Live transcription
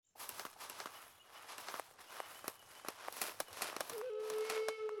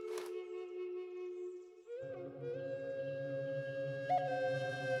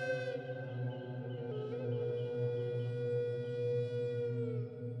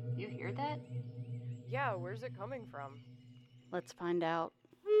Yeah, where's it coming from? Let's find out.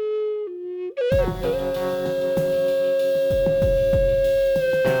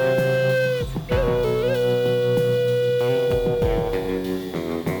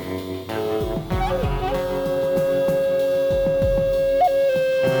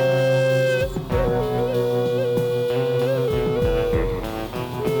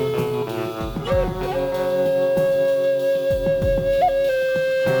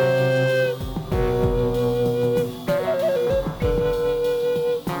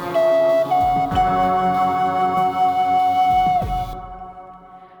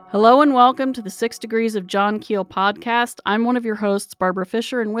 Hello and welcome to the 6 Degrees of John Keel podcast. I'm one of your hosts, Barbara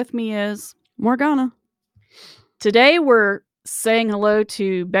Fisher, and with me is Morgana. Today we're saying hello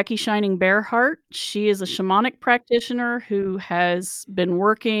to Becky Shining Bearheart. She is a shamanic practitioner who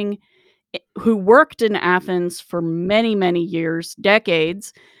worked in Athens for many, many years,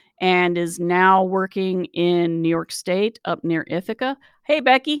 decades, and is now working in New York State up near Ithaca. Hey,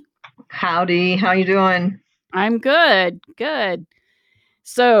 Becky. Howdy. How you doing? I'm good. Good.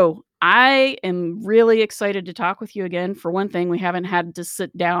 So I am really excited to talk with you again. For one thing, we haven't had to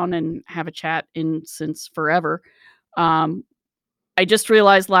sit down and have a chat since forever. I just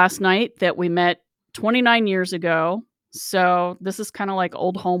realized last night that we met 29 years ago. So this is kind of like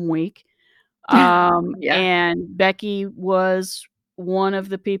old home week. Yeah. And Becky was one of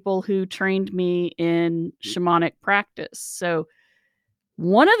the people who trained me in shamanic practice. So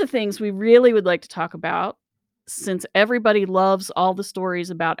one of the things we really would like to talk about, since everybody loves all the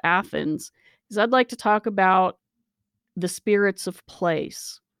stories about Athens, is I'd like to talk about the spirits of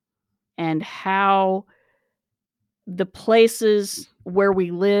place and how the places where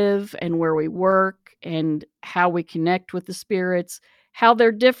we live and where we work and how we connect with the spirits, how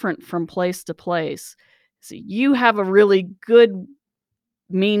they're different from place to place. So you have a really good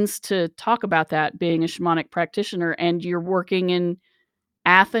means to talk about that, being a shamanic practitioner, and you're working in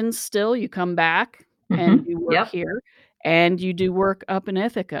Athens still. You come back and you work here, and you do work up in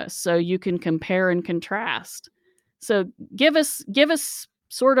Ithaca, so you can compare and contrast. So give us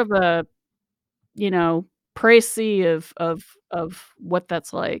sort of a, précis of what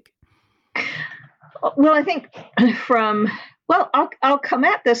that's like. Well, I think I'll come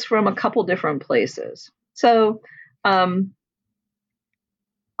at this from a couple different places. So,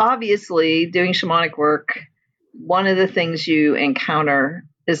 obviously, doing shamanic work, one of the things you encounter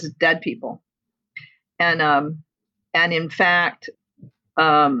is dead people, and in fact,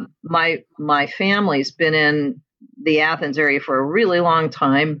 my family's been in the Athens area for a really long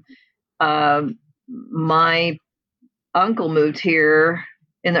time. My uncle moved here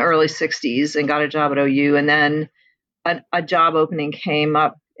in the early 60s and got a job at OU, and then a job opening came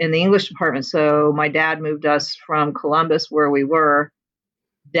up in the English department. So my dad moved us from Columbus, where we were,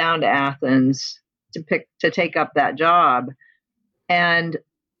 down to Athens to take up that job. And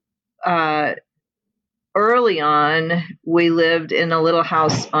early on, we lived in a little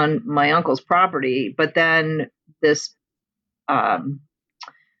house on my uncle's property, but then this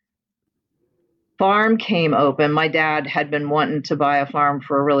farm came open. My dad had been wanting to buy a farm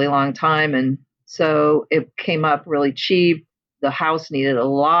for a really long time, and so it came up really cheap. The house needed a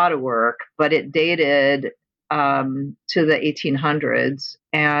lot of work, but it dated to the 1800s,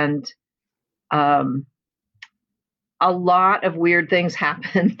 and a lot of weird things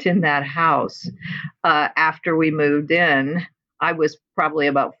happened in that house after we moved in. I was probably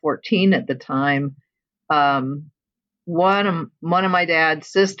about 14 at the time. One of my dad's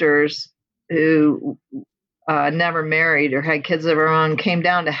sisters, who never married or had kids of her own, came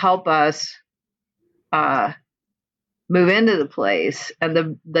down to help us move into the place.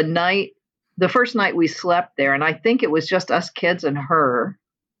 And the first night we slept there, and I think it was just us kids and her,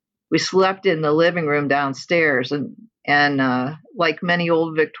 we slept in the living room downstairs, and like many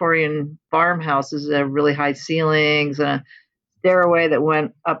old Victorian farmhouses, they have really high ceilings and a stairway that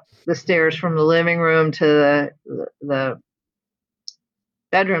went up the stairs from the living room to the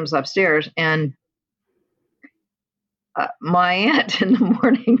bedrooms upstairs. And my aunt in the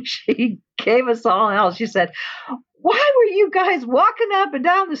morning, she gave us all hell. She said, "Why were you guys walking up and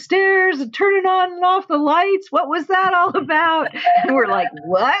down the stairs and turning on and off the lights? What was that all about?" And we're like,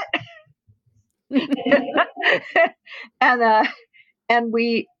 "What?" and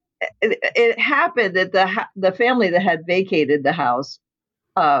it happened that the family that had vacated the house,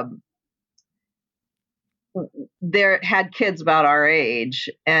 there had kids about our age,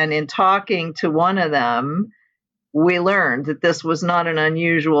 and in talking to one of them, we learned that this was not an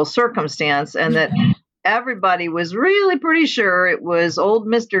unusual circumstance, and that everybody was really pretty sure it was old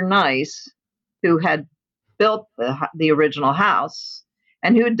Mr. Nice who had built the original house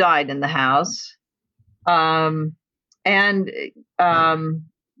and who died in the house. And um,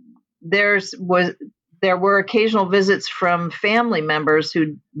 there's was there were occasional visits from family members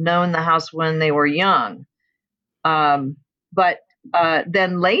who'd known the house when they were young. But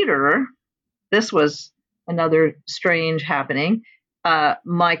then later, this was another strange happening.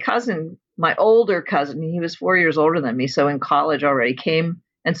 My cousin, my older cousin, he was 4 years older than me, so in college already, came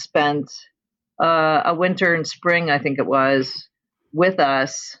and spent a winter and spring, I think it was, with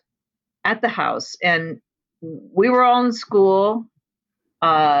us at the house. And we were all in school.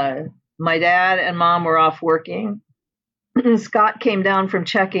 My dad and mom were off working. Scott came down from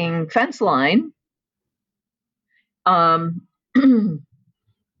checking fence line. Um,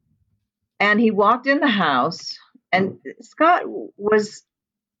 and he walked in the house, and Scott was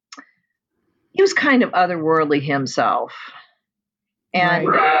kind of otherworldly himself, and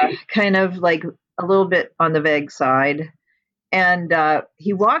kind of like a little bit on the vague side. And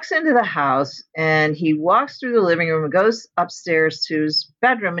he walks into the house, and he walks through the living room and goes upstairs to his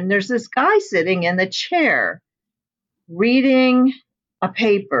bedroom, and there's this guy sitting in the chair reading a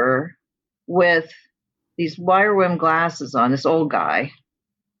paper with these wire rim glasses on, this old guy.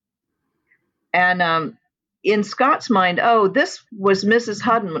 And in Scott's mind, oh, this was Mrs.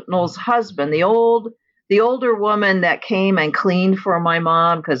 Hudnall's husband, the older woman that came and cleaned for my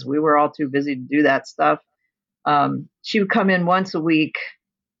mom because we were all too busy to do that stuff. She would come in once a week,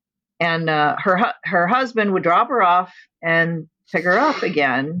 and her husband would drop her off and pick her up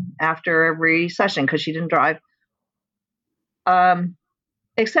again after every session because she didn't drive.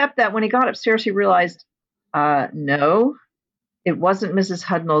 Except that when he got upstairs, he realized, no, it wasn't Mrs.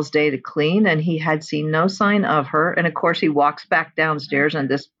 Hudnall's day to clean, and he had seen no sign of her. And of course, he walks back downstairs, and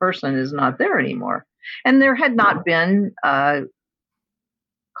this person is not there anymore. And there had not been a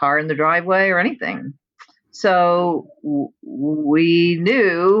car in the driveway or anything. So we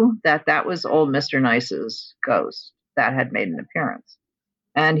knew that was old Mr. Nice's ghost that had made an appearance.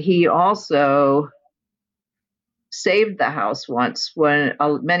 And he also saved the house once when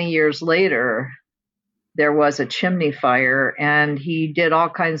many years later there was a chimney fire, and he did all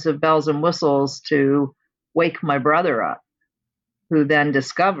kinds of bells and whistles to wake my brother up, who then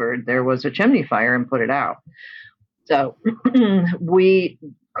discovered there was a chimney fire and put it out. So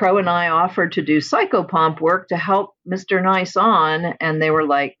Crow and I offered to do psychopomp work to help Mr. Nice on, and they were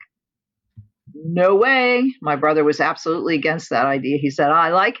like, no way. My brother was absolutely against that idea. He said, I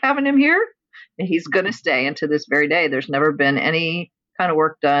like having him here, and he's going to stay. And to this very day, there's never been any kind of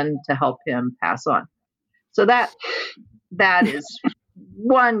work done to help him pass on. So that is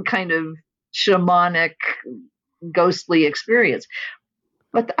one kind of shamanic, ghostly experience.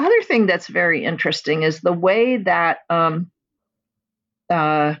 But the other thing that's very interesting is the way that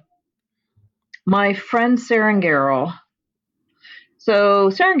my friend Sarangaro. So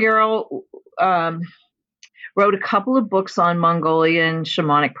Sarangaro wrote a couple of books on Mongolian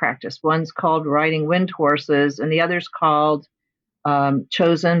shamanic practice. One's called Riding Wind Horses, and the other's called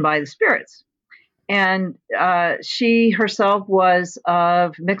Chosen by the Spirits. And she herself was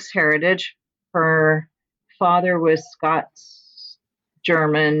of mixed heritage. Her father was Scots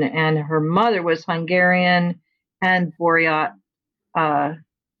German, and her mother was Hungarian and Buryat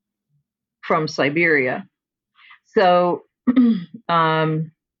from Siberia. So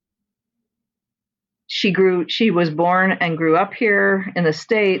she was born and grew up here in the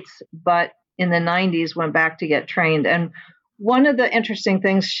States, but in the 90s went back to get trained. And one of the interesting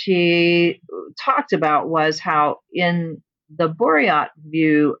things she talked about was how in the Buryat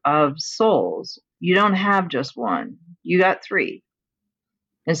view of souls, you don't have just one, you got three.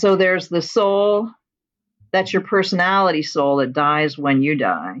 And so there's the soul, that's your personality soul that dies when you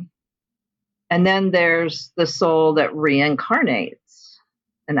die. And then there's the soul that reincarnates,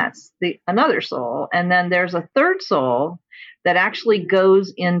 and that's another soul. And then there's a third soul that actually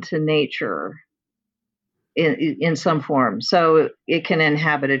goes into nature in some form. So it can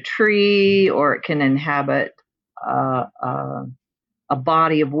inhabit a tree, or it can inhabit a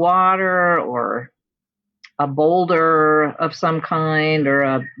body of water, or a boulder of some kind, or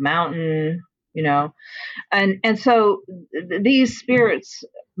a mountain, and so these spirits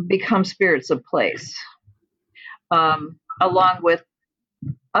become spirits of place, along with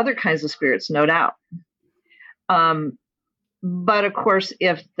other kinds of spirits, no doubt. But of course,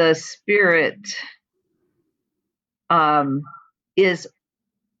 if the spirit is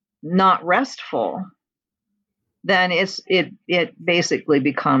not restful, then it basically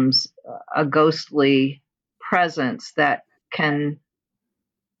becomes a ghostly presence that can,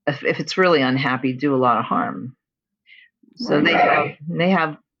 if it's really unhappy, do a lot of harm. So they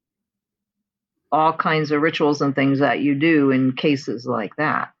have all kinds of rituals and things that you do in cases like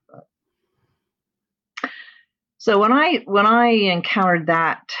that. So when I encountered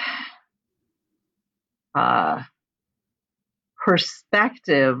that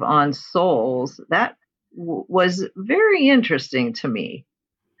perspective on souls, that was very interesting to me.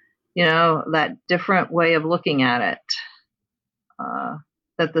 That different way of looking at it,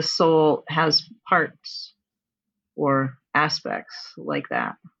 that the soul has parts or aspects like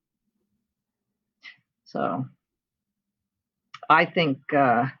that. So I think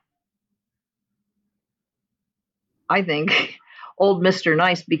old Mr.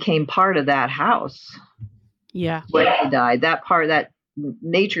 Nice became part of that house. Yeah. When he died, that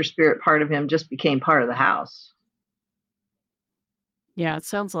nature spirit part of him just became part of the house. Yeah, it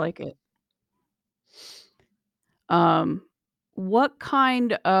sounds like it. What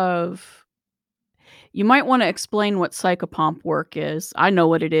kind of you might want to explain what psychopomp work is. I know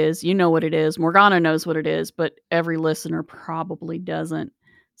what it is. You know what it is. Morgana knows what it is, but every listener probably doesn't.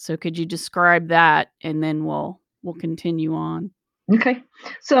 So could you describe that and then we'll continue on. Okay.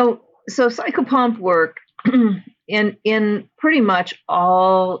 So psychopomp work in pretty much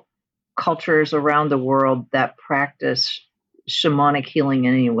all cultures around the world that practice shamanic healing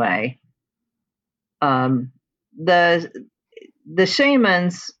in any way. The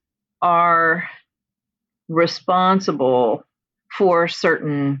shamans are responsible for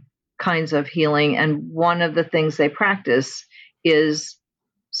certain kinds of healing, and one of the things they practice is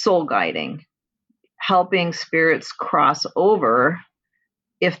soul guiding, helping spirits cross over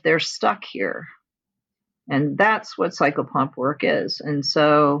if they're stuck here. And that's what psychopomp work is. And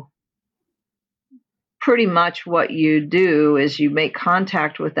so pretty much what you do is you make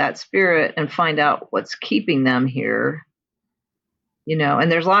contact with that spirit and find out what's keeping them here.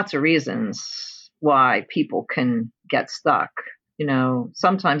 And there's lots of reasons why people can get stuck.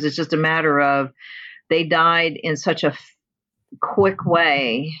 Sometimes it's just a matter of they died in such a quick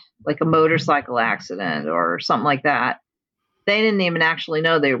way, like a motorcycle accident or something like that. They didn't even actually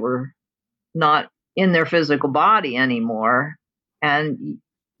know they were not in their physical body anymore. And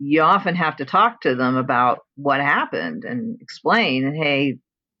you often have to talk to them about what happened and explain, hey,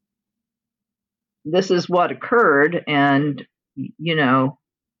 this is what occurred. And,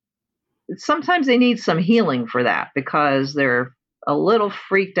 sometimes they need some healing for that because they're a little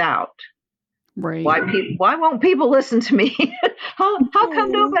freaked out. Right. Why won't people listen to me? How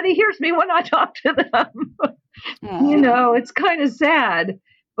come nobody hears me when I talk to them? It's kind of sad.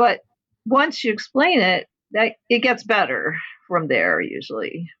 But once you explain it, it gets better from there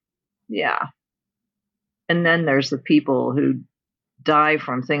usually. Yeah. And then there's the people who die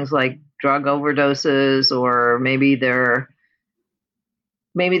from things like drug overdoses, or maybe they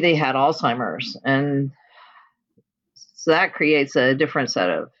had Alzheimer's, and so that creates a different set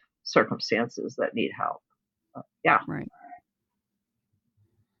of circumstances that need help. Yeah. Right.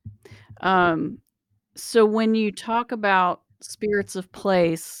 So when you talk about spirits of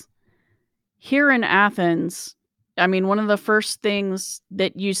place here in Athens, I mean, one of the first things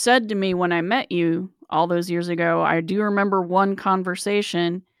that you said to me when I met you all those years ago, I do remember one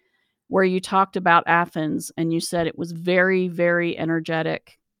conversation where you talked about Athens and you said it was very, very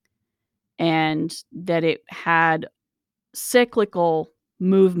energetic and that it had cyclical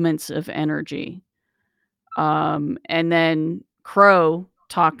movements of energy. And then Crow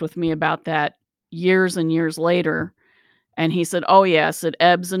talked with me about that years and years later. And he said, oh, yes, it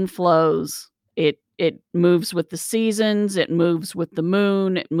ebbs and flows. It moves with the seasons. It moves with the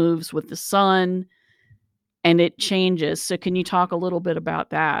moon. It moves with the sun. And it changes. So can you talk a little bit about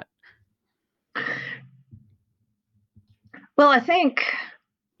that? Well, I think,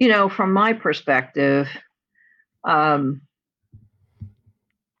 from my perspective, I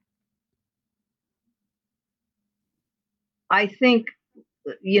think,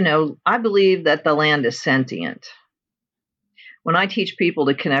 I believe that the land is sentient. When I teach people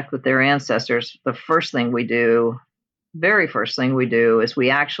to connect with their ancestors, the very first thing we do is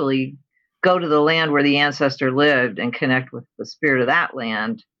we actually go to the land where the ancestor lived and connect with the spirit of that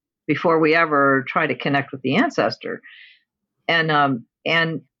land before we ever try to connect with the ancestor. And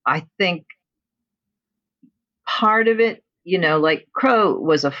I think part of it, like Crow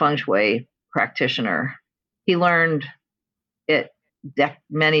was a feng shui practitioner. He learned it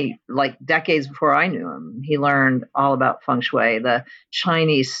many decades before I knew him. He learned all about feng shui, the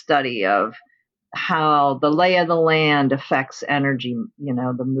Chinese study of how the lay of the land affects energy,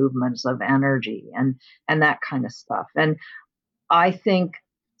 the movements of energy and that kind of stuff. And I think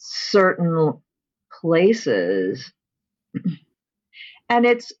certain places, and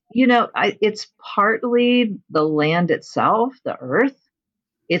it's, it's partly the land itself, the earth.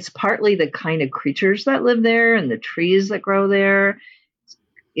 It's partly the kind of creatures that live there and the trees that grow there.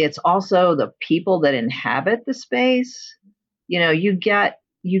 it's also the people that inhabit the space. You get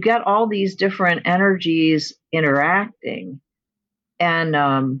all these different energies interacting, and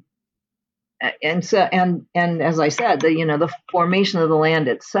as I said, the formation of the land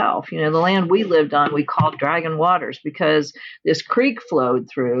itself. The land we lived on, we called Dragon Waters because this creek flowed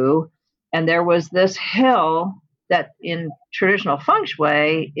through, and there was this hill that in traditional feng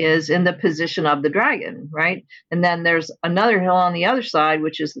shui is in the position of the dragon, right? And then there's another hill on the other side,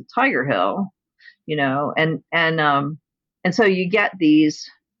 which is the Tiger Hill, and so you get these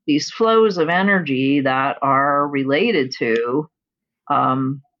flows of energy that are related to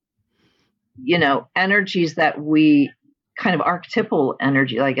energies that we kind of archetypal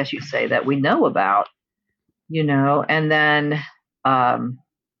energy, I guess you'd say, that we know about, and then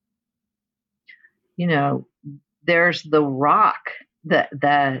there's the rock,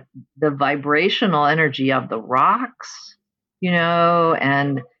 the vibrational energy of the rocks,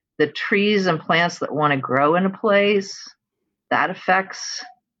 and the trees and plants that want to grow in a place that affects,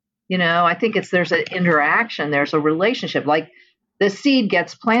 I think there's an interaction, there's a relationship. Like the seed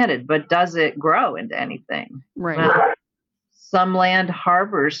gets planted, but does it grow into anything? Right. Well, some land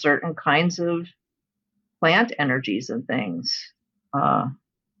harbors certain kinds of plant energies and things. And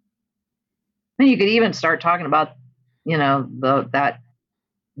you could even start talking about, the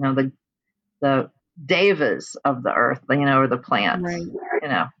devas of the earth, or the plants,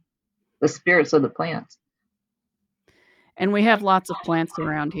 right. The spirits of the plants. And we have lots of plants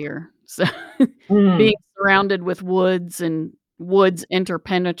around here. So being surrounded with woods and woods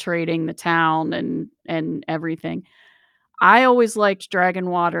interpenetrating the town and everything. I always liked Dragon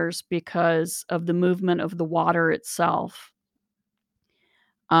Waters because of the movement of the water itself.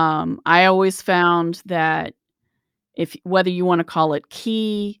 I always found that whether you want to call it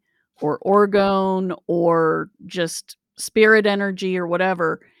ki or orgone or just spirit energy or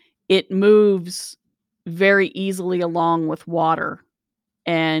whatever, it moves very easily along with water.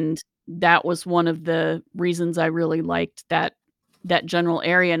 And that was one of the reasons I really liked that general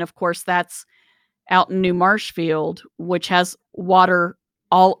area. And of course, that's out in New Marshfield, which has water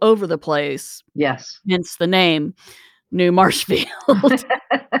all over the place. Yes. Hence the name, New Marshfield.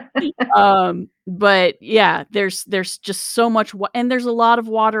 But yeah, there's just so much, and there's a lot of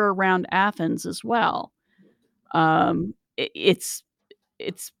water around Athens as well. It's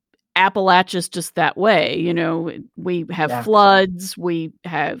Appalachia's just that way, we have floods, we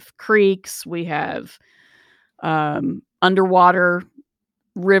have creeks, we have underwater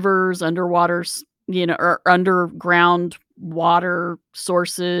rivers, or underground water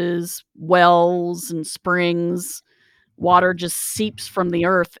sources, wells and springs. Water just seeps from the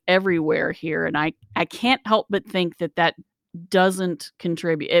earth everywhere here. And I can't help but think that doesn't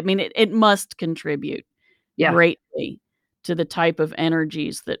contribute. I mean, it must contribute greatly to the type of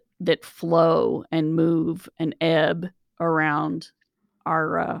energies that flow and move and ebb around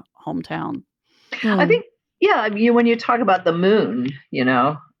our hometown. I think, when you talk about the moon,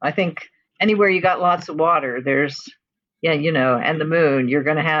 I think anywhere you got lots of water, there's, and the moon, you're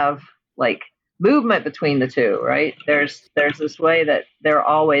going to have like movement between the two, right? There's this way that they're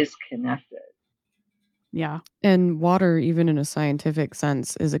always connected. Yeah. And water, even in a scientific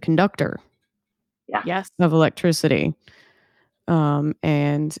sense, is a conductor. Yes. Of electricity.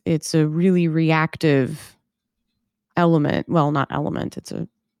 And it's a really reactive element. Well, not element. It's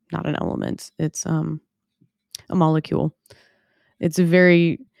not an element. It's a molecule. It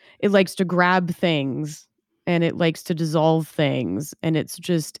likes to grab things and it likes to dissolve things. And it's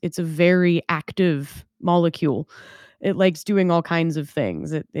a very active molecule. It likes doing all kinds of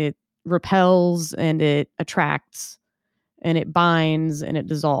things. It repels and it attracts and it binds and it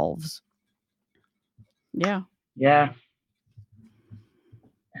dissolves. Yeah. Yeah.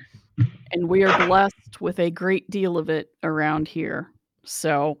 And we are blessed with a great deal of it around here.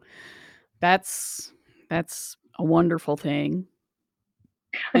 So that's a wonderful thing.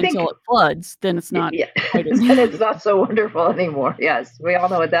 Until it floods, then it's not. Then it's not so wonderful anymore. Yes, we all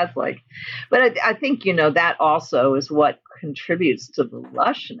know what that's like. But I think that also is what contributes to the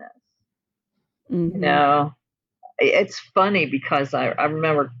lushness. Mm-hmm. It's funny because I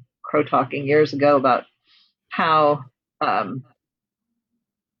remember Crow talking years ago about how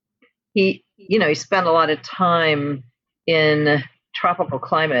he spent a lot of time in tropical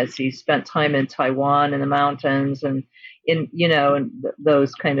climates. He spent time in Taiwan in the mountains and in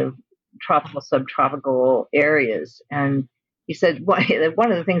those kind of tropical, subtropical areas. And he said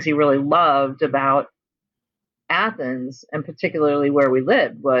one of the things he really loved about Athens, and particularly where we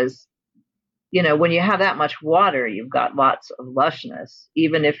lived, was when you have that much water, you've got lots of lushness.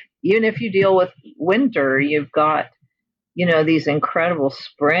 Even if you deal with winter, you've got these incredible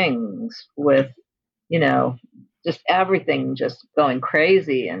springs with, just everything just going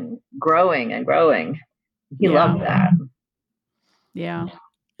crazy and growing and growing. He loved that. Yeah.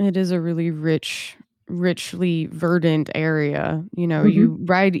 It is a really richly verdant area. Mhm. You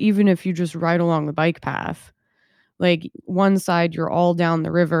ride, even if you just ride along the bike path, like one side you're all down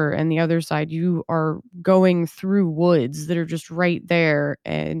the river and the other side you are going through woods that are just right there.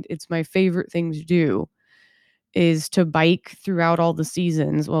 And it's my favorite thing to do is to bike throughout all the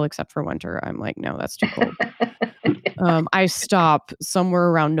seasons. Well, except for winter. I'm like, no, that's too cold. I stop somewhere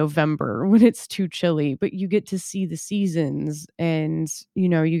around November when it's too chilly, but you get to see the seasons and,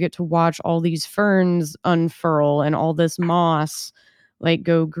 you get to watch all these ferns unfurl and all this moss like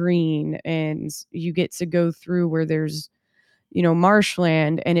go green, and you get to go through where there's,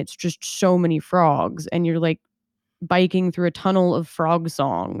 marshland, and it's just so many frogs, and you're like biking through a tunnel of frog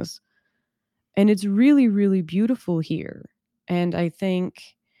songs. And it's really, really beautiful here. And I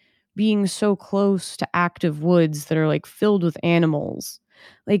think being so close to active woods that are like filled with animals.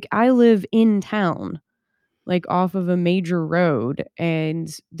 Like I live in town, like off of a major road, and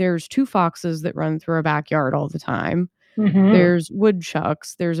there's 2 foxes that run through our backyard all the time. Mhm. There's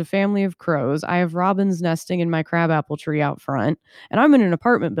woodchucks, there's a family of crows. I have robins nesting in my crabapple tree out front, and I'm in an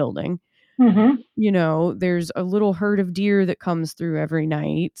apartment building. Mhm. There's a little herd of deer that comes through every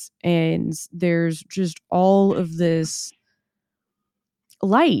night, and there's just all of this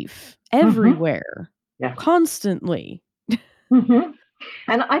life everywhere, Yeah. constantly. Mhm.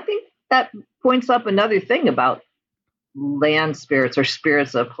 And I think that points up another thing about land spirits or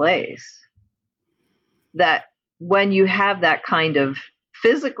spirits of place, that when you have that kind of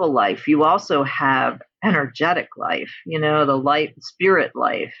physical life, you also have energetic life, the life, spirit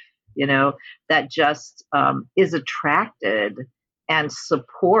life, that just is attracted and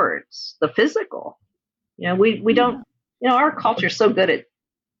supports the physical. We don't, our culture is so good at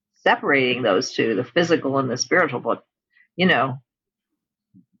separating those two, the physical and the spiritual, but,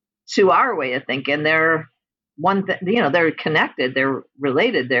 to our way of thinking, they're one thing, they're connected, they're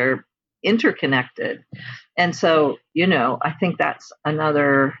related, they're interconnected. And so, I think that's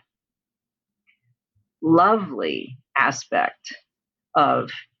another lovely aspect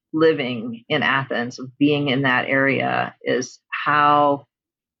of living in Athens, of being in that area, is how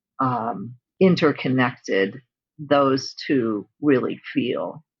interconnected those two really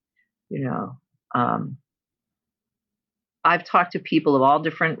feel. I've talked to people of all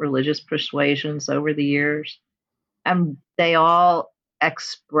different religious persuasions over the years, and they all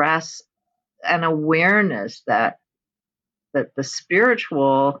express an awareness that the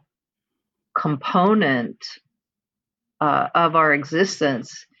spiritual component of our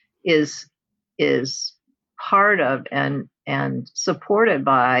existence is part of and supported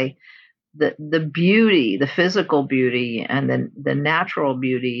by the beauty, the physical beauty, and the natural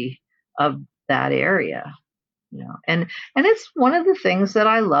beauty of that area. And it's one of the things that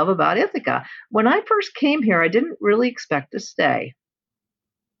I love about Ithaca. When I first came here, I didn't really expect to stay.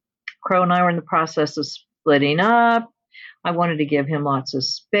 Crow and I were in the process of splitting up. I wanted to give him lots of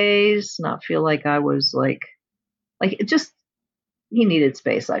space, not feel like I was like it just, he needed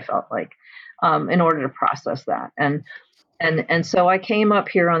space, I felt like, in order to process that. And so I came up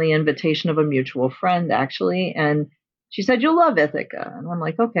here on the invitation of a mutual friend, actually, and she said, "You'll love Ithaca." And I'm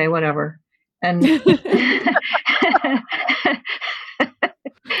like, "Okay, whatever." And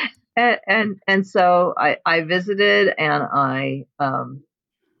and so I visited, and I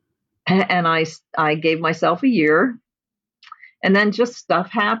gave myself a year, and then just stuff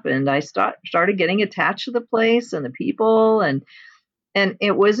happened. I started getting attached to the place and the people, and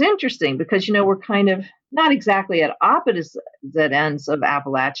it was interesting because we're kind of not exactly at opposite ends of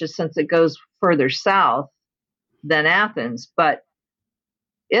Appalachia, since it goes further south than Athens, but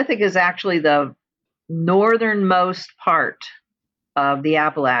Ithaca is actually the northernmost part of the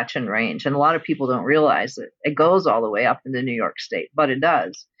Appalachian Range, and a lot of people don't realize it. It goes all the way up into New York State, but it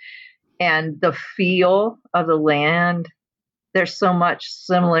does. And the feel of the land, there's so much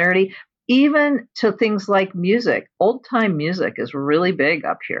similarity, even to things like music. Old time music is really big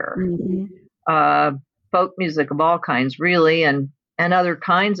up here. Mm-hmm. Folk music of all kinds, really, and other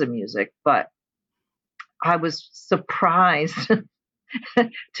kinds of music. But I was surprised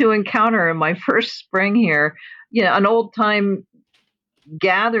to encounter in my first spring here, an old time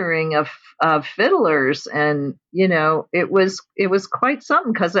gathering of fiddlers, and it was quite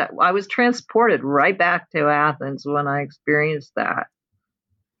something, because I was transported right back to Athens when I experienced that.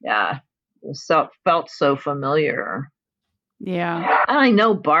 Yeah, so felt so familiar. Yeah. I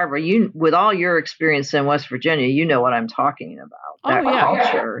know, Barbara, you, with all your experience in West Virginia, you know what I'm talking about. That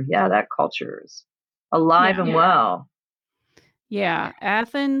culture, that culture is alive and well. Yeah,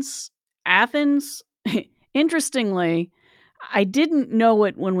 Athens. Athens, interestingly, I didn't know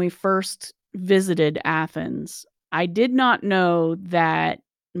it when we first visited Athens. I did not know that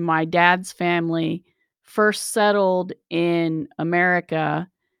my dad's family first settled in America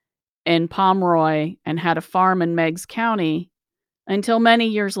in Pomeroy and had a farm in Meigs County until many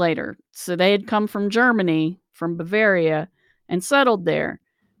years later. So they had come from Germany, from Bavaria, and settled there.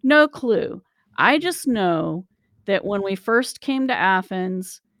 No clue. I just know that when we first came to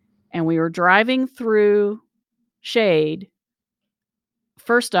Athens and we were driving through Shade,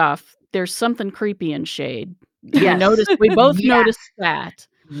 first off, there's something creepy in Shade. Yes. We both Yes. noticed that.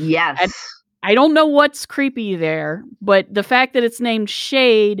 Yes. I don't know what's creepy there, but the fact that it's named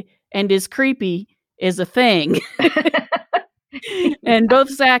Shade and is creepy is a thing. And both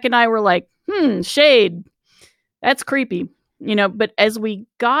Zach and I were like, Shade, that's creepy. But as we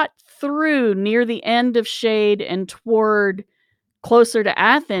got through near the end of Shade and toward closer to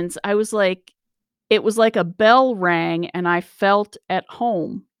Athens, I was like, it was like a bell rang and I felt at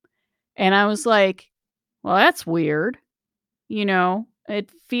home. And I was like, well, that's weird. It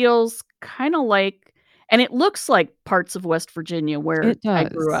feels kind of like, and it looks like parts of West Virginia where It I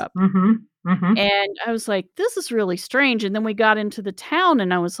grew does. up. Mm-hmm. Mm-hmm. And I was like, this is really strange. And then we got into the town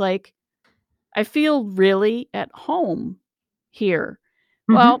and I was like, I feel really at home here.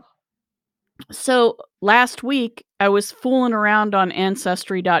 Mm-hmm. Well, so last week I was fooling around on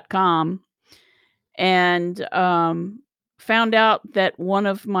ancestry.com and found out that one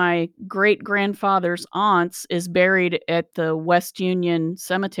of my great grandfather's aunts is buried at the West Union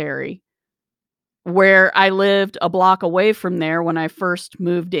Cemetery, where I lived a block away from there when I first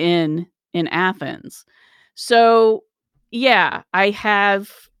moved in Athens. So, yeah, I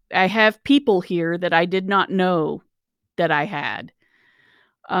have people here that I did not know that I had.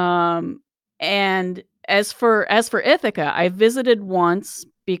 And as for Ithaca, I visited once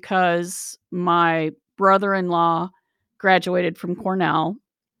because my brother-in-law graduated from Cornell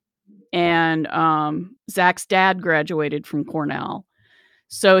and Zach's dad graduated from Cornell.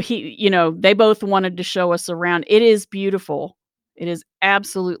 So they both wanted to show us around. It is beautiful. It is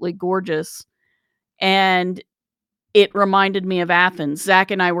absolutely gorgeous. And it reminded me of Athens. Zach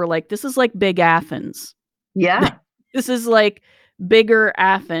and I were like, this is like big Athens. Yeah. This is like bigger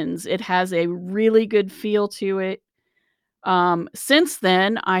Athens. It has a really good feel to it. Since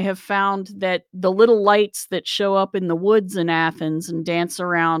then, I have found that the little lights that show up in the woods in Athens and dance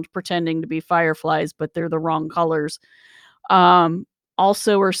around pretending to be fireflies, but they're the wrong colors,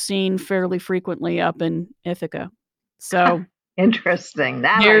 also are seen fairly frequently up in Ithaca. So Interesting.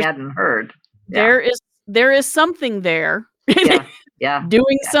 That I hadn't heard. There is something there. Yeah. Yeah.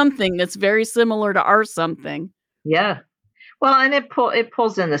 Doing something that's very similar to our something. Yeah. Well, and it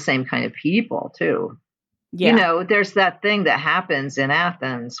pulls in the same kind of people too. Yeah. There's that thing that happens in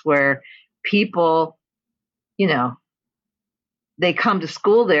Athens where people, they come to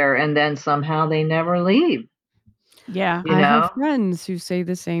school there and then somehow they never leave. Yeah. I have friends who say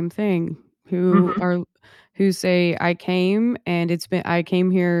the same thing, who say I came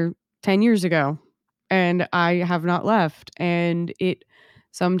here 10 years ago and I have not left. And it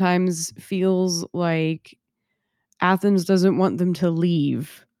sometimes feels like Athens doesn't want them to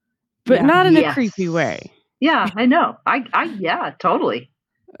leave, but not in a creepy way. Yeah, I know. Yeah, totally.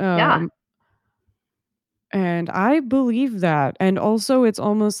 Yeah. And I believe that. And also it's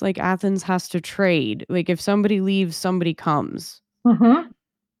almost like Athens has to trade. Like if somebody leaves, somebody comes. Mm-hmm.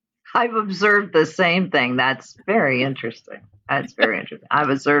 I've observed the same thing. That's very interesting. That's very interesting. I've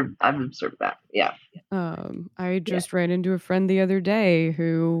observed that. Yeah. I just ran into a friend the other day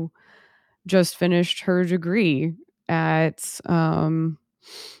who just finished her degree at one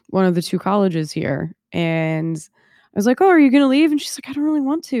of the two colleges here. And I was like, "Oh, are you going to leave?" And she's like, "I don't really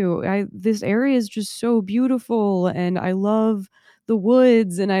want to. This area is just so beautiful and I love the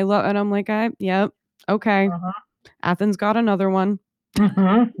woods and I'm like, yep, okay. Athens got another one."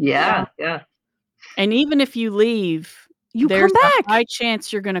 Yeah. And even if you leave, there's a high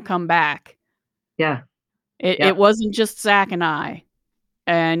chance you're going to come back. Yeah. It wasn't just Zach and I.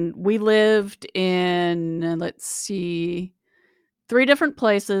 And we lived in, let's see, 3 different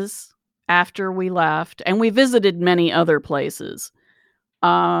places after we left. And we visited many other places.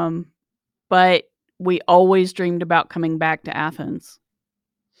 But we always dreamed about coming back to Athens.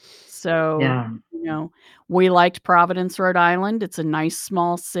 So, we liked Providence, Rhode Island. It's a nice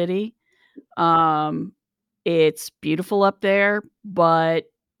small city. It's beautiful up there, but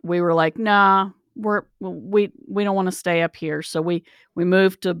we were like, nah, we don't want to stay up here. So we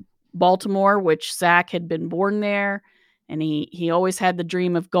moved to Baltimore, which Zach had been born there, And he always had the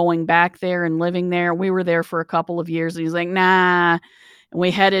dream of going back there and living there. We were there for a couple of years, and he's like, nah. And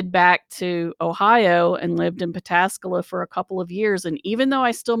we headed back to Ohio and lived in Pataskala for a couple of years. And even though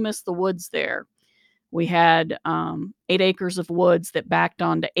I still miss the woods there, we had 8 acres of woods that backed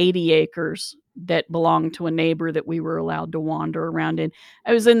onto 80 acres that belonged to a neighbor that we were allowed to wander around in.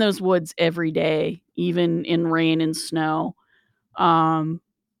 I was in those woods every day, even in rain and snow.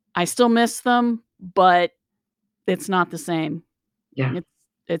 I still miss them, but it's not the same. Yeah.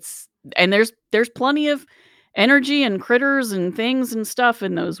 It's and there's plenty of energy and critters and things and stuff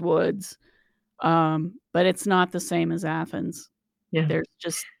in those woods. But it's not the same as Athens. Yeah. There's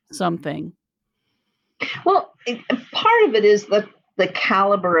just something. Well, part of it is the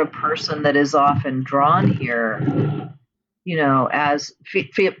caliber of person that is often drawn here, as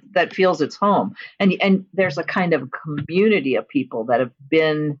that feels its home. And there's a kind of community of people that have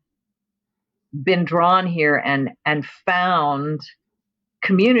been drawn here and found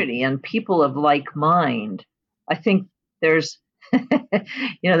community and people of like mind. I think there's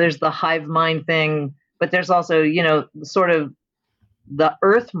there's the hive mind thing, but there's also sort of the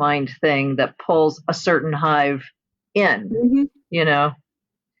earth mind thing that pulls a certain hive in.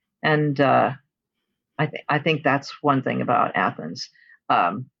 And I think that's one thing about Athens.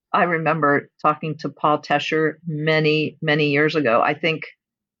 I remember talking to Paul Tesher many years ago. I think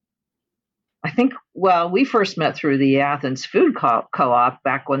well, we first met through the Athens Food Co-op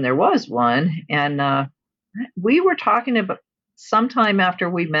back when there was one, and we were talking about sometime after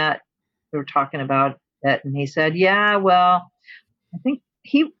we met. We were talking about it, and he said, "Yeah, well, I think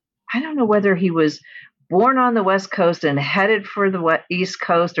I don't know whether he was born on the West Coast and headed for the East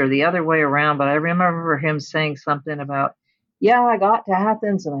Coast or the other way around, but I remember him saying something about, yeah, I got to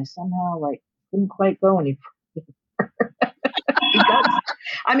Athens and I somehow couldn't quite go any further."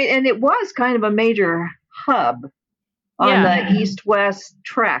 And it was kind of a major hub on the east-west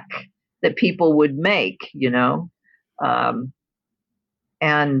trek that people would make,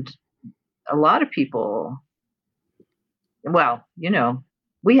 and a lot of people, well,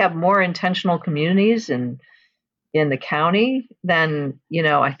 we have more intentional communities in the county than,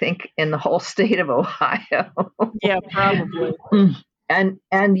 I think in the whole state of Ohio. Yeah, probably. And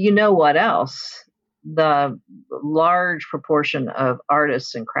you know what else? The large proportion of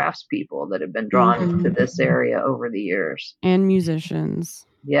artists and craftspeople that have been drawn to this area over the years. And musicians.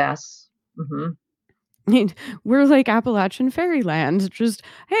 Yes. Mm-hmm. We're like Appalachian fairyland. Just,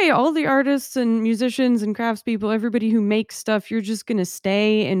 hey, all the artists and musicians and craftspeople, everybody who makes stuff, you're just going to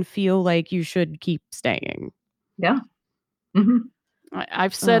stay and feel like you should keep staying. Yeah. Mm-hmm.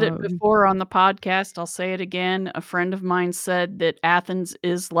 I've said it before on the podcast. I'll say it again. A friend of mine said that Athens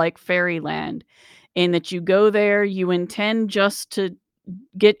is like fairyland, in that you go there, you intend just to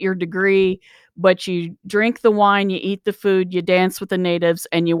get your degree, but you drink the wine, you eat the food, you dance with the natives,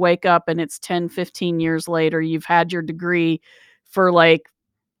 and you wake up and it's 10, 15 years later. You've had your degree for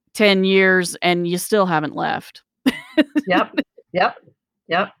 10 years and you still haven't left. Yep. Yeah.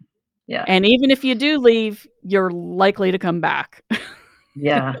 And even if you do leave, you're likely to come back.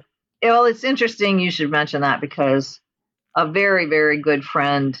 Yeah. Well, it's interesting you should mention that, because a very, very good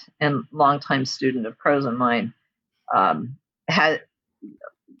friend and longtime student of Crow's and mine had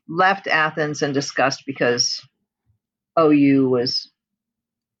left Athens in disgust because OU was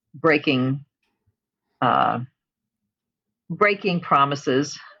breaking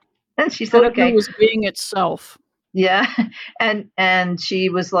promises, and she said, "Okay." It was being itself. Yeah, and she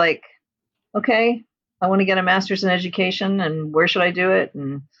was like, "Okay, I want to get a master's in education, and where should I do it?"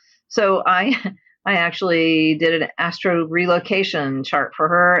 And so I actually did an astro relocation chart for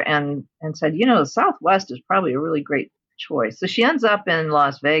her and said, the Southwest is probably a really great choice. So she ends up in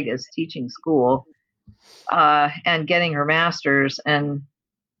Las Vegas teaching school and getting her master's, and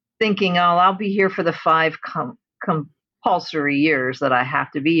thinking, I'll be here for the 5 compulsory years that I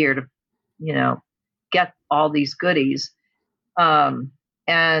have to be here to, get all these goodies. And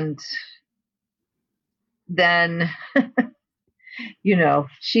then,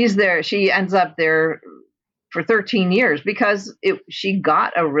 she's there. She ends up there for 13 years because she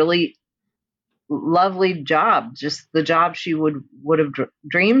got a really lovely job, just the job she would have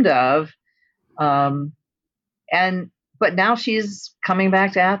dreamed of. But now she's coming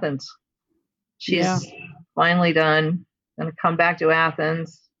back to Athens. She's finally done. Going to come back to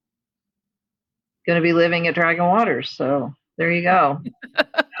Athens. Going to be living at Dragon Waters. So there you go.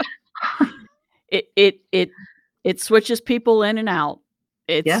 It switches people in and out.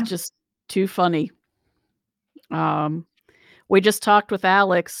 It's just too funny. We just talked with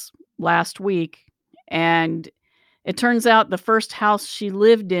Alex last week, and it turns out the first house she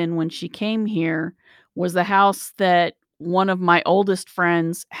lived in when she came here was the house that one of my oldest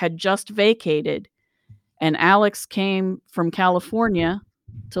friends had just vacated, and Alex came from California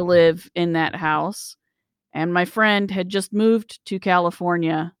to live in that house, and my friend had just moved to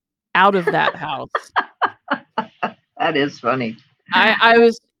California out of that house. That is funny.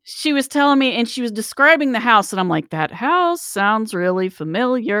 She was telling me, and she was describing the house, and I'm like, that house sounds really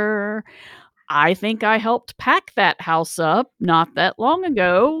familiar. I think I helped pack that house up not that long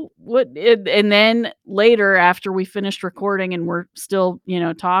ago. And then later, after we finished recording and we're still,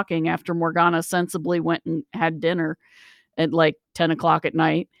 talking, after Morgana sensibly went and had dinner at like 10 o'clock at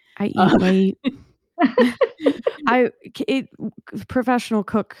night. I eat late. Professional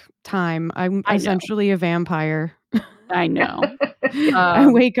cook time. I'm essentially a vampire. I know. I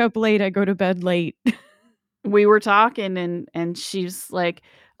wake up late. I go to bed late. We were talking and she's like,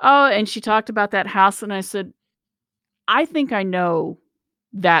 oh, and she talked about that house. And I said, I think I know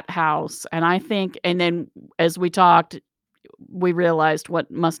that house. And then as we talked, we realized what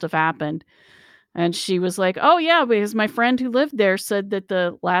must have happened. And she was like, oh, yeah, because my friend who lived there said that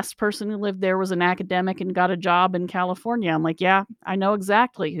the last person who lived there was an academic and got a job in California. I'm like, yeah, I know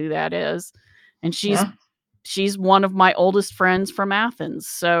exactly who that is. And she's one of my oldest friends from Athens.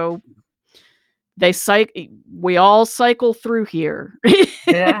 So we all cycle through here.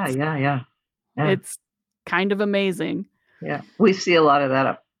 Yeah. It's kind of amazing. Yeah. We see a lot of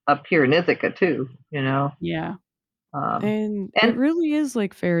that up here in Ithaca too, Yeah. And it really is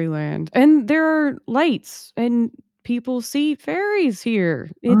like fairyland. And there are lights and people see fairies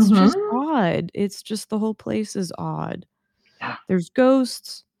here. It's just odd. It's just the whole place is odd. Yeah. There's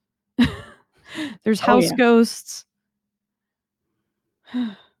ghosts. There's house ghosts.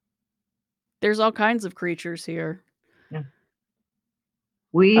 There's all kinds of creatures here. Yeah.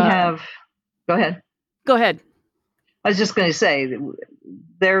 We have... Go ahead. Go ahead. I was just going to say,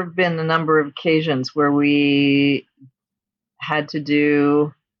 there have been a number of occasions where we had to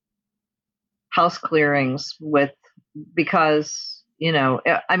do house clearings because,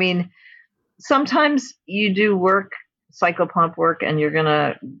 I mean, sometimes you do work, psychopomp work, and you're going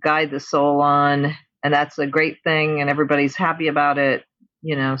to guide the soul on, and that's a great thing, and everybody's happy about it.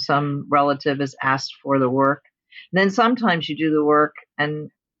 Some relative has asked for the work. And then sometimes you do the work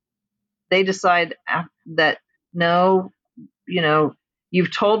and they decide that, no,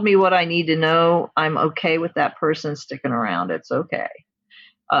 you've told me what I need to know. I'm okay with that person sticking around. It's okay.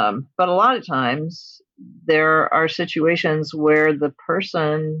 But a lot of times there are situations where the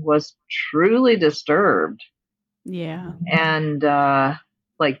person was truly disturbed. Yeah. And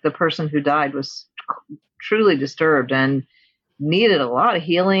like the person who died was truly disturbed and needed a lot of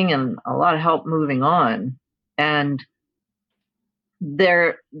healing and a lot of help moving on. And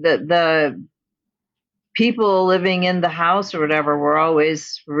the people living in the house or whatever were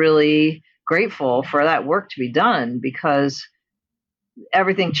always really grateful for that work to be done, because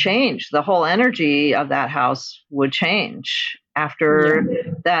everything changed. The whole energy of that house would change after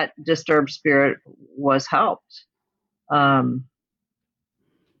that disturbed spirit was helped.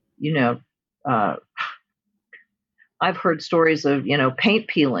 I've heard stories of, paint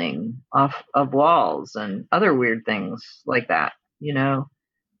peeling off of walls and other weird things like that,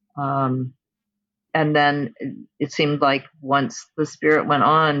 and then it seemed like once the spirit went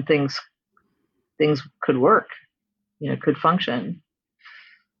on, things could work, could function.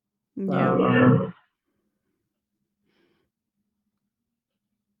 Yeah.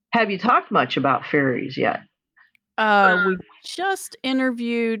 Have you talked much about fairies yet? We just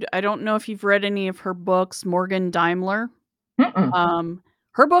interviewed, I don't know if you've read any of her books, Morgan Daimler.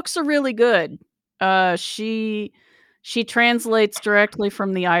 Her books are really good. She translates directly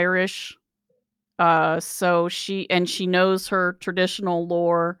from the Irish. So she knows her traditional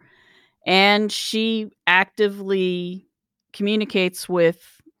lore, and she actively communicates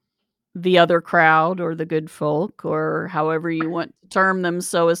with the other crowd or the good folk, or however you want to term them,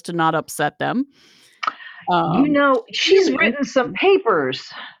 so as to not upset them. She's written some papers.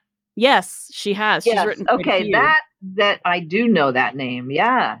 Yes, she has. Yes. She's written. Okay, that I do know that name.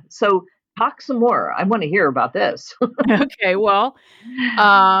 Yeah. So talk some more. I want to hear about this. Okay, well,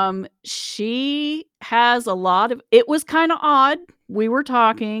 she has a lot of. It was kind of odd. We were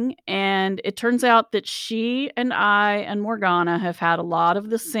talking, and it turns out that she and I and Morgana have had a lot of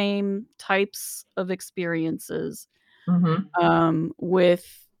the same types of experiences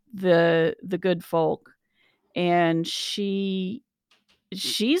with the good folk. And she's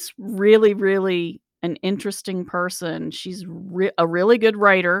really, really an interesting person. She's a really good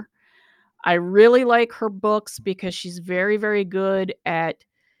writer. I really like her books because she's very, very good at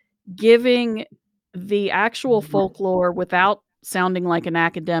giving the actual folklore without sounding like an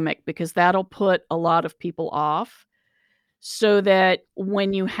academic, because that'll put a lot of people off. so that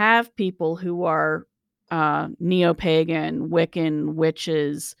when you have people who are neo-pagan, Wiccan,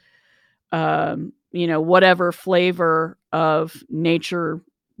 witches, whatever flavor of nature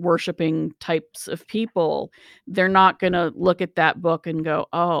worshiping types of people, they're not going to look at that book and go,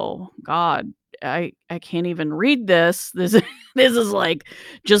 "Oh God, I can't even read this. This this is like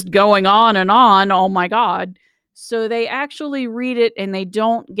just going on and on. Oh my God." So they actually read it and they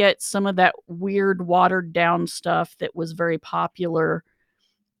don't get some of that weird watered down stuff that was very popular,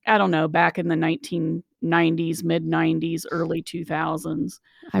 I don't know, back in the 1990s, mid 90s, early 2000s.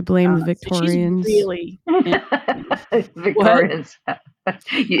 I blame the So she's Victorians. really What? Victorians.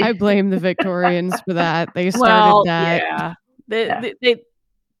 I blame the Victorians for that. They started Well, that. yeah. Yeah.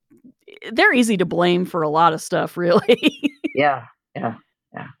 They're easy to blame for a lot of stuff, really. Yeah.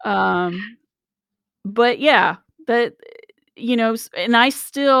 But yeah, and I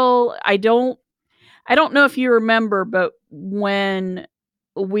don't know if you remember, but when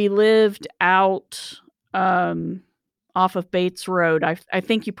we lived out off of Bates Road, I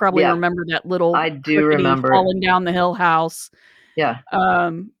think you probably Yeah. remember that little I do crickety remember it. falling down the hill house. Yeah.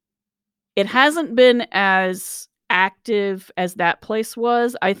 It hasn't been as active as that place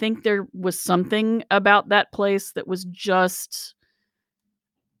was. I think there was something about that place that was just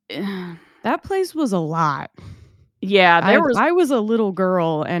That place was a lot. yeah, I was a little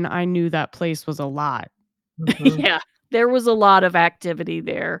girl and I knew that place was a lot. Mhm. yeah, there was a lot of activity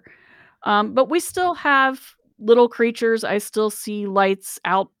there. But we still have little creatures. I still see lights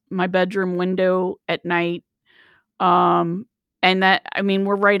out my bedroom window at night. And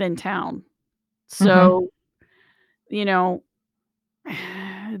we're right in town. So,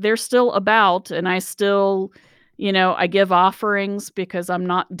 they're still about, and I still, I give offerings because I'm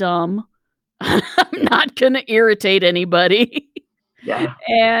not dumb. I'm not going to irritate anybody. Yeah.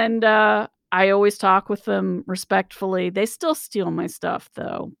 And I always talk with them respectfully. They still steal my stuff,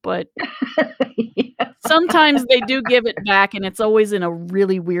 though, but Yeah. sometimes they do give it back, and it's always in a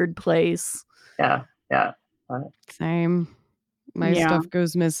really weird place. Yeah. Same. My Yeah. stuff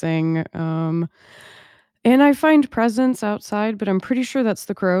goes missing. And I find presents outside, but I'm pretty sure that's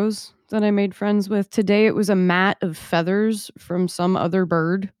the crows that I made friends with. Today it was a mat of feathers from some other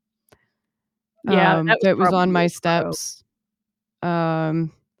bird. Yeah, that was on probably my a crow. steps.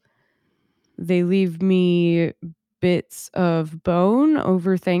 They leave me bits of bone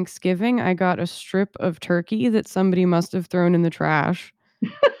over Thanksgiving. I got a strip of turkey that somebody must have thrown in the trash.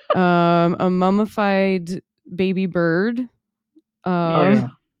 A mummified baby bird. Oh, yeah.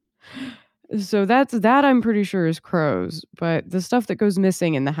 So that I'm pretty sure is crows, but the stuff that goes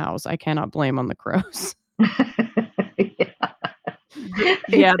missing in the house, I cannot blame on the crows.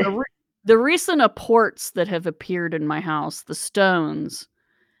 Yeah, the recent apports that have appeared in my house, the stones.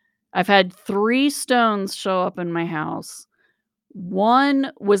 I've had 3 stones show up in my house.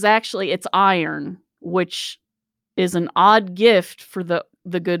 One was actually it's iron, which is an odd gift for the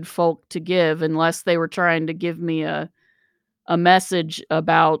good folk to give unless they were trying to give me a message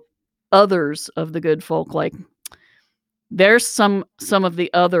about others of the good folk, like there's some of the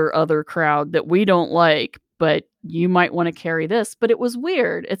other crowd that we don't like, but you might want to carry this. But it was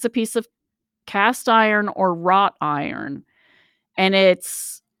weird. It's a piece of cast iron or wrought iron, and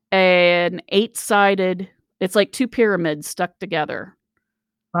it's an 8-sided, it's like 2 pyramids stuck together.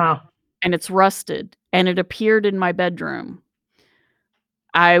 Wow. And it's rusted, and it appeared in my bedroom.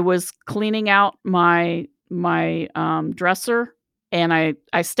 I was cleaning out my dresser, and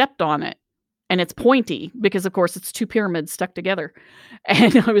I stepped on it, and it's pointy because, of course, it's 2 pyramids stuck together.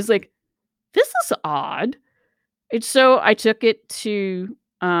 And I was like, "This is odd." And so I took it to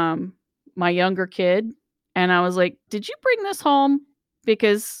my younger kid, and I was like, "Did you bring this home?"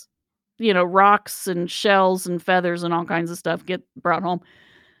 Because, rocks and shells and feathers and all kinds of stuff get brought home.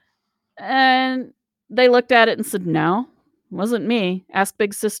 And they looked at it and said, "No, it wasn't me. Ask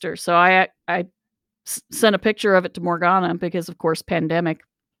big sister." So I sent a picture of it to Morgana because, of course, pandemic.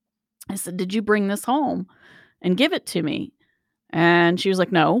 I said, "Did you bring this home and give it to me?" And she was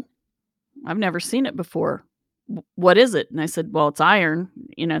like, "No, I've never seen it before. What is it?" And I said, "Well, it's iron.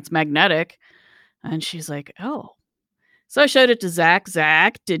 It's magnetic." And she's like, "Oh." So I showed it to Zach.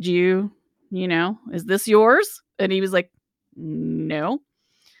 "Zach, did you, is this yours?" And he was like, "No."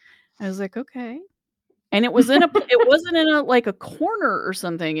 I was like, "Okay." And it wasn't in a corner or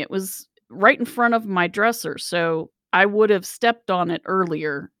something. It was right in front of my dresser. So I would have stepped on it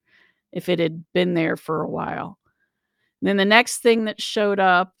earlier if it had been there for a while. And then the next thing that showed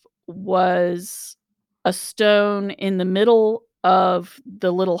up was a stone in the middle of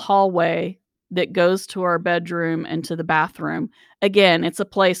the little hallway that goes to our bedroom and to the bathroom. Again, it's a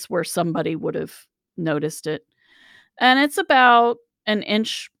place where somebody would have noticed it. and it's about an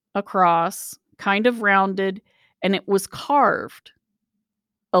inch across, kind of rounded, and it was carved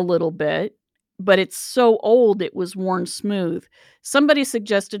a little bit, but it's so old it was worn smooth. Somebody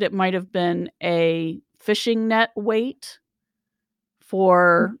suggested it might have been a fishing net weight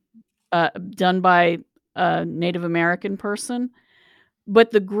for done by a Native American person,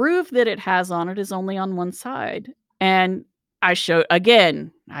 but the groove that it has on it is only on one side. And I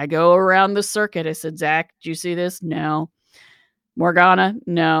go around the circuit. I said, Zach, do you see this? No. Morgana?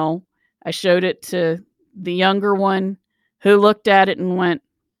 No. I showed it to the younger one, who looked at it and went,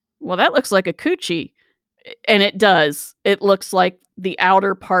 well, that looks like a coochie. And it does. It looks like the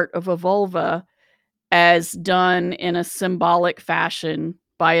outer part of a vulva as done in a symbolic fashion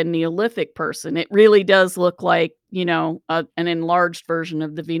by a Neolithic person. It really does look like, an enlarged version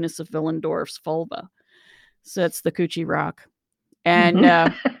of the Venus of Willendorf's vulva. So it's the Coochie Rock. And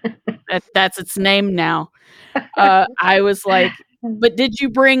that's its name now. I was like, but did you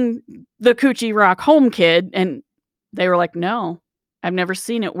bring the Coochie Rock home, kid? And they were like, no, I've never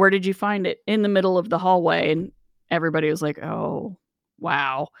seen it. Where did you find it? In the middle of the hallway. And everybody was like, oh,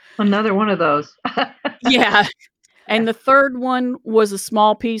 wow. Another one of those. Yeah. And the third one was a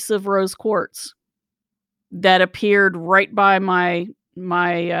small piece of rose quartz that appeared right by my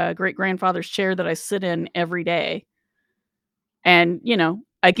great-grandfather's chair that I sit in every day. And,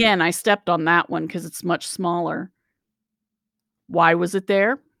 again, I stepped on that one because it's much smaller. Why was it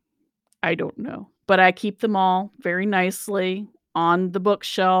there? I don't know. But I keep them all very nicely on the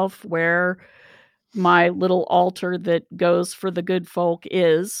bookshelf where my little altar that goes for the good folk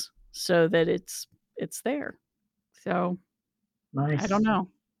is, so that it's there. So Nice. I don't know.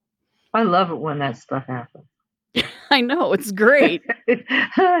 I love it when that stuff happens. I know, it's great.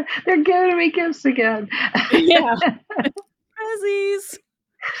 They're giving me gifts again. Yeah. Prezzies.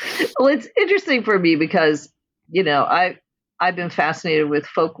 Well, it's interesting for me because, I've been fascinated with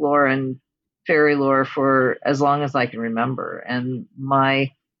folklore and fairy lore for as long as I can remember. And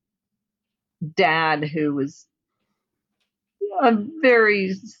my dad, who was a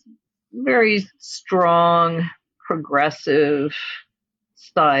very, very strong, progressive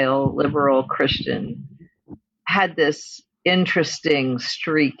style, liberal Christian, had this interesting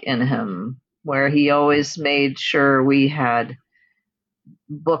streak in him where he always made sure we had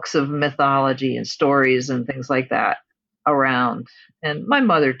books of mythology and stories and things like that around. And my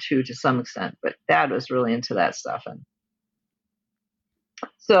mother too, to some extent, but dad was really into that stuff. And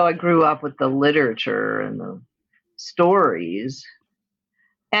so I grew up with the literature and the stories.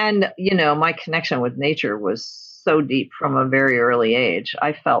 And, my connection with nature was so deep from a very early age.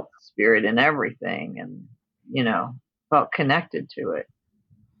 I felt spirit in everything and, felt connected to it.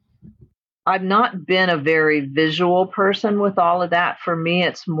 I've not been a very visual person with all of that. For me,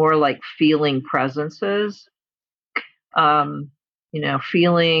 it's more like feeling presences, feeling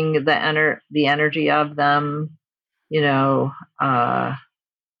the energy of them,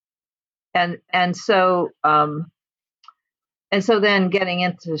 and so then getting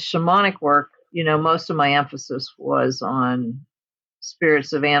into shamanic work, most of my emphasis was on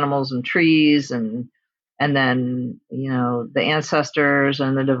spirits of animals and trees and then, the ancestors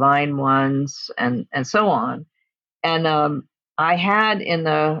and the divine ones and so on. And I had in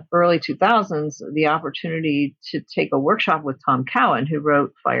the early 2000s the opportunity to take a workshop with Tom Cowan, who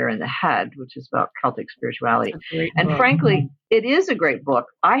wrote Fire in the Head, which is about Celtic spirituality. And frankly, it is a great book.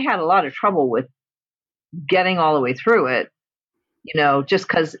 I had a lot of trouble with getting all the way through it, just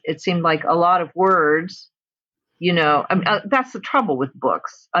because it seemed like a lot of words. That's the trouble with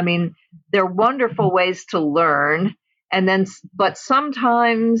books. I mean, they're wonderful ways to learn, but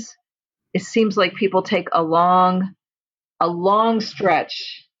sometimes it seems like people take a long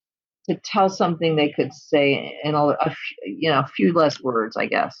stretch to tell something they could say in a few less words, I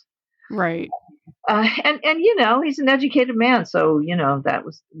guess. Right. And he's an educated man, so that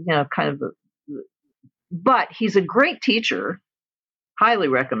was kind of but he's a great teacher. Highly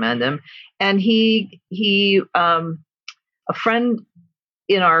recommend him. And he a friend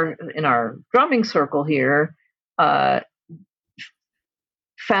in our drumming circle here found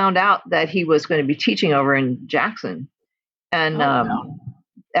out that he was going to be teaching over in Jackson, and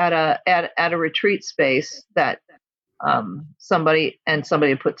at a retreat space that somebody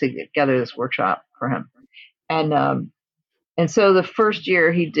put together this workshop for him, and so the first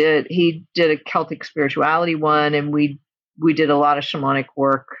year he did a Celtic spirituality one, and we did a lot of shamanic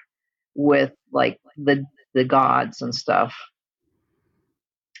work with like the gods and stuff.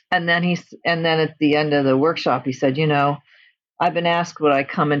 And then at the end of the workshop, he said, I've been asked would I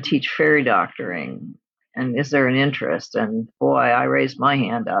come and teach fairy doctoring, and is there an interest? And boy, I raised my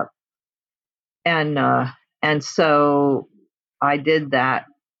hand up. And And so I did that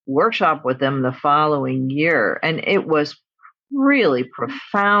workshop with them the following year, and it was really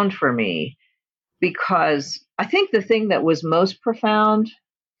profound for me, because I think the thing that was most profound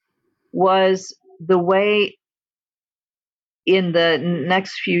was the way in the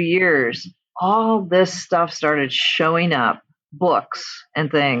next few years, all this stuff started showing up, books and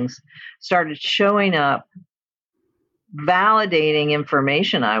things started showing up, validating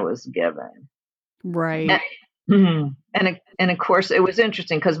information I was given. Right. And of course, it was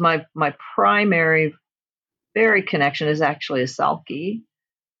interesting because my primary fairy connection is actually a Selkie,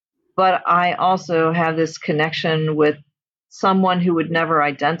 but I also have this connection with someone who would never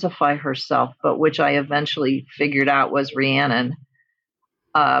identify herself, but which I eventually figured out was Rhiannon.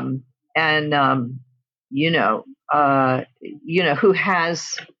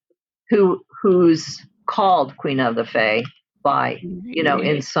 Who's called Queen of the Fae by,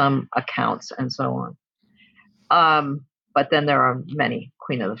 in some accounts and so on. But then there are many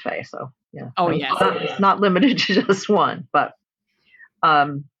Queen of the Fae, so yeah. Oh, yeah. It's not limited to just one, but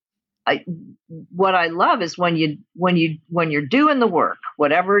what I love is when you're doing the work,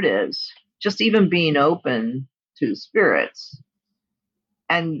 whatever it is, just even being open to spirits,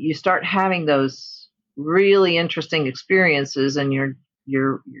 and you start having those really interesting experiences, and you're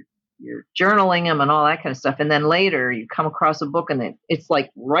journaling them and all that kind of stuff, and then later you come across a book and it's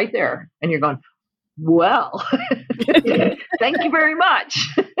like right there, and you're going, well, thank you very much.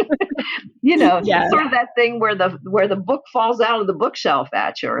 Yeah. Sort of that thing where the book falls out of the bookshelf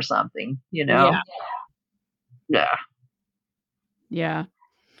at you or something, Yeah. Yeah.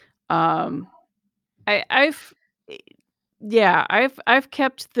 I've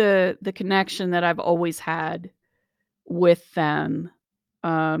kept the connection that I've always had with them.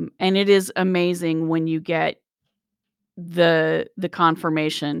 And it is amazing when you get the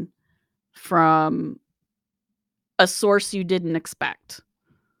confirmation from a source you didn't expect.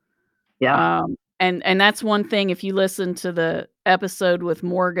 Yeah. And that's one thing. If you listen to the episode with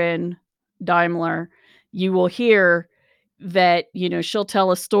Morgan Daimler, you will hear that, she'll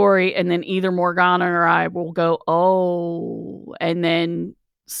tell a story, and then either Morgana or I will go, oh, and then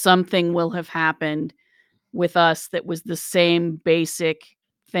something will have happened with us that was the same basic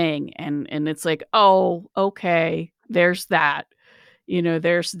thing. And it's like, oh, okay, there's that,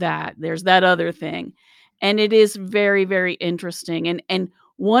 there's that other thing. And it is very, very interesting. And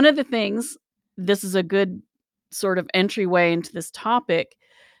one of the things, this is a good sort of entryway into this topic.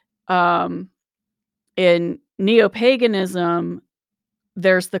 In neo-paganism,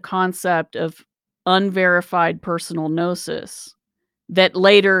 there's the concept of unverified personal gnosis that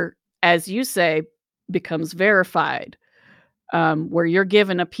later, as you say, becomes verified, where you're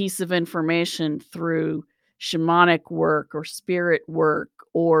given a piece of information through shamanic work or spirit work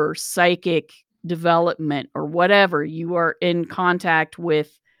or psychic development or whatever. You are in contact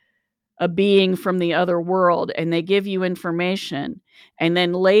with a being from the other world, and they give you information, and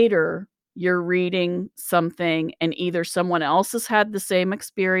then later you're reading something, and either someone else has had the same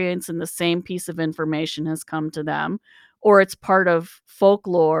experience and the same piece of information has come to them, or it's part of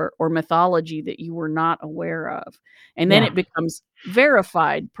folklore or mythology that you were not aware of. And then it becomes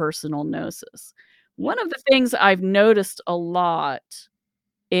verified personal gnosis. One of the things I've noticed a lot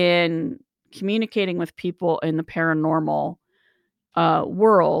in communicating with people in the paranormal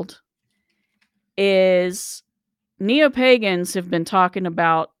world is neo-pagans have been talking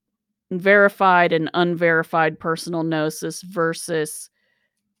about verified and unverified personal gnosis versus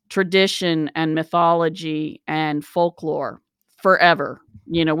tradition and mythology and folklore forever.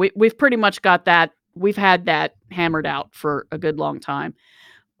 We've pretty much got that. We've had that hammered out for a good long time.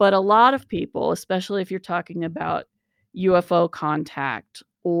 But a lot of people, especially if you're talking about UFO contact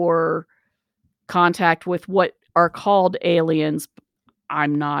or contact with what are called aliens,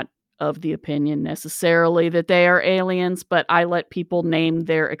 I'm not of the opinion necessarily that they are aliens, but I let people name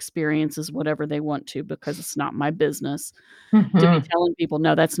their experiences whatever they want to, because it's not my business to be telling people,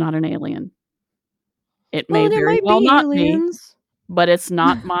 no, that's not an alien. It may very well not be, but it's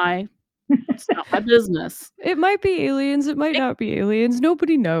not my business. It might be aliens. It might not be aliens.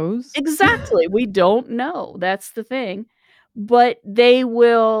 Nobody knows. Exactly. We don't know. That's the thing. But they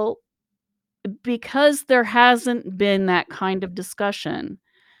will, because there hasn't been that kind of discussion,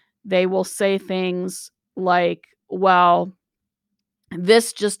 they will say things like, well,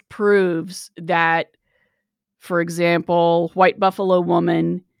 this just proves that, for example, White Buffalo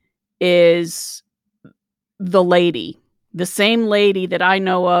Woman is the lady, the same lady that I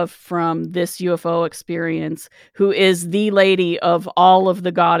know of from this UFO experience, who is the lady of all of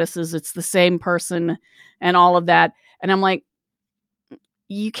the goddesses. It's the same person and all of that. And I'm like,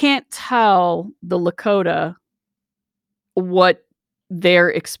 you can't tell the Lakota what their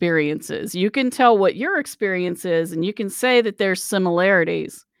experience is. You can tell what your experience is, and you can say that there's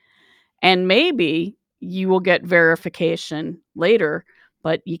similarities. And maybe you will get verification later,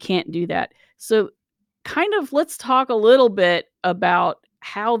 but you can't do that. So, kind of let's talk a little bit about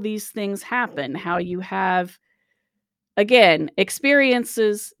how these things happen, how you have, again,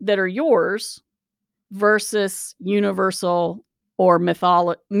 experiences that are yours versus universal or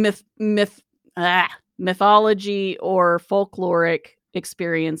mythology or folkloric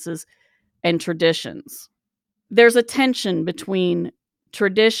experiences and traditions. There's a tension between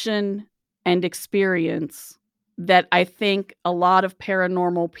tradition and experience that I think a lot of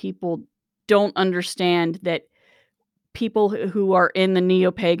paranormal people don't understand, that people who are in the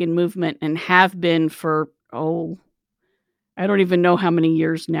neo-pagan movement and have been for, I don't even know how many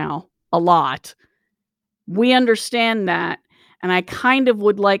years now, a lot. We understand that, and I kind of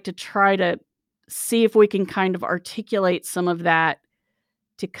would like to try to see if we can kind of articulate some of that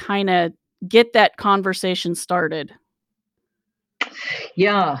to kind of get that conversation started.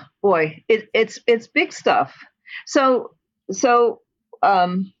 Yeah, boy, it's big stuff. So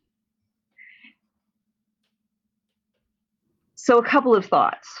a couple of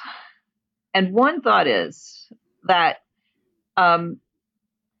thoughts, and one thought is that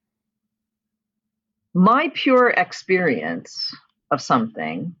my pure experience of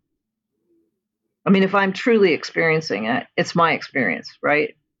something, I mean, if I'm truly experiencing it, it's my experience,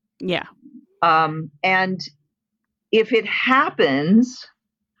 right? Yeah. And if it happens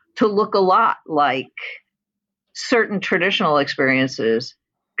to look a lot like certain traditional experiences,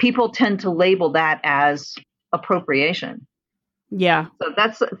 people tend to label that as appropriation. Yeah.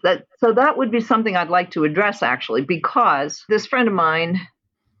 So that would be something I'd like to address, actually, because this friend of mine,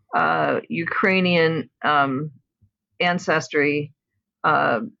 Ukrainian ancestry,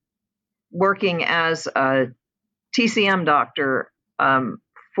 working as a TCM doctor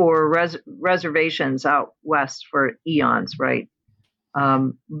for reservations out west for eons, right?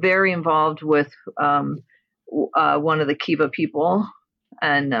 Very involved with one of the Kiva people,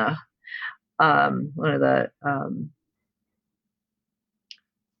 and I'm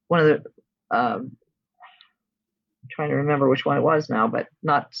trying to remember which one it was now, but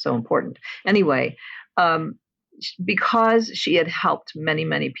not so important. Anyway, because she had helped many,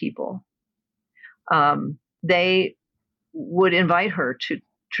 many people, they would invite her to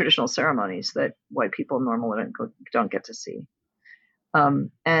traditional ceremonies that white people normally don't get to see.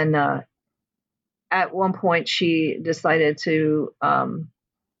 And at one point, she decided to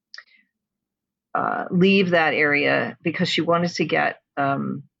leave that area because she wanted to get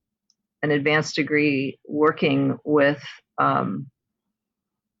an advanced degree working with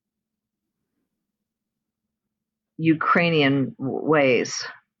Ukrainian ways.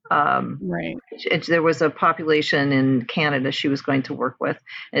 Right. There was a population in Canada she was going to work with,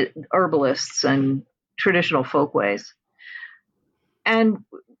 herbalists and traditional folkways. And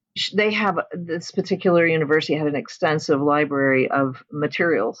they have, this particular university had an extensive library of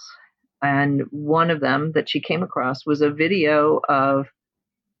materials. And one of them that she came across was a video of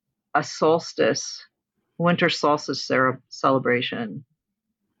a winter solstice celebration.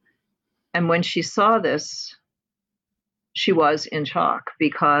 And when she saw this, she was in shock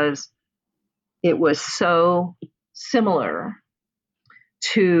because it was so similar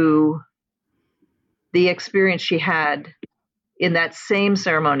to the experience she had in that same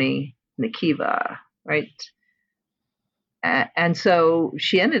ceremony in the Kiva, right? And so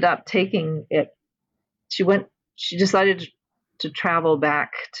she ended up taking it. She decided to travel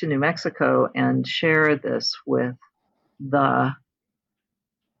back to New Mexico and share this with the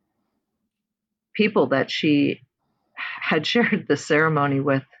people that she had shared the ceremony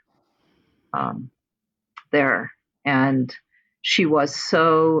with there. And she was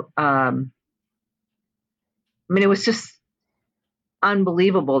so, it was just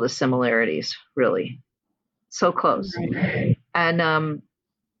unbelievable, the similarities, really. So close. Right. And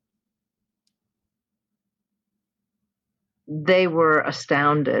they were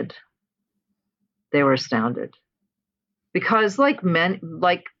astounded. Because like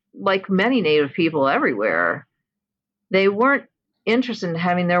many Native people everywhere, they weren't interested in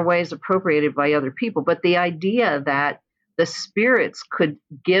having their ways appropriated by other people. But the idea that the spirits could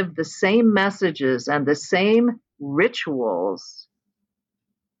give the same messages and the same rituals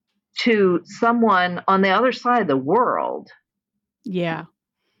to someone on the other side of the world. Yeah.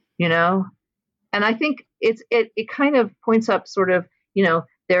 And I think it kind of points up sort of,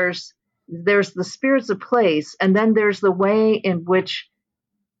 there's the spirits of place, and then there's the way in which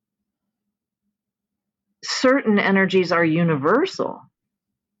certain energies are universal.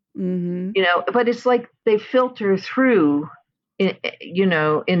 Mhm. But it's like they filter through,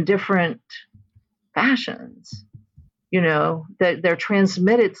 in different fashions. That they're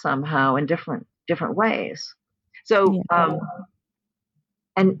transmitted somehow in different ways. So, Yeah.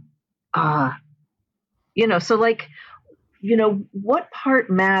 and so like, what part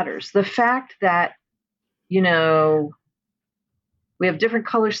matters? The fact that we have different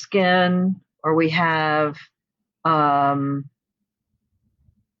color skin, or we have a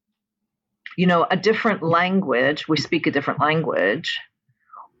different language, we speak a different language,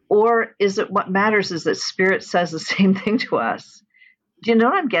 or is it what matters is that spirit says the same thing to us? Do you know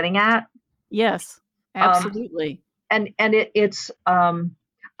what I'm getting at? Yes, absolutely. And it's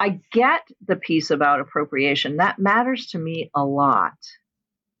I get the piece about appropriation. That matters to me a lot.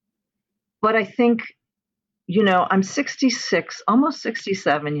 But I think, I'm 66, almost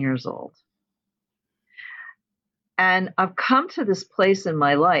 67 years old. And I've come to this place in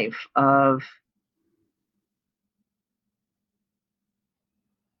my life of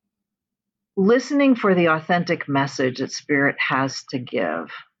listening for the authentic message that spirit has to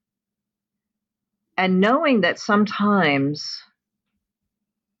give. And knowing that sometimes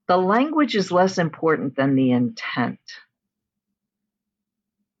the language is less important than the intent.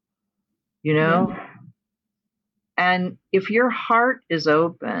 Yeah. And if your heart is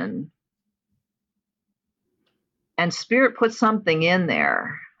open and spirit puts something in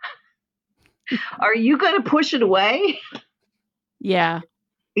there, are you going to push it away? Yeah.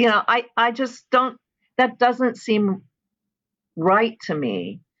 I just don't, that doesn't seem right to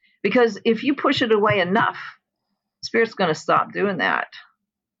me, because if you push it away enough, spirit's going to stop doing that.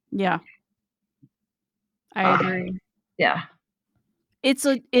 Yeah. I agree. Yeah. It's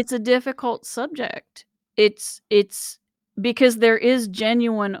a difficult subject. It's because there is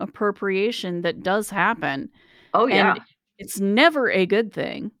genuine appropriation that does happen, Oh, yeah. and it's never a good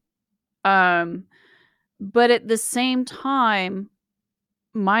thing. But at the same time,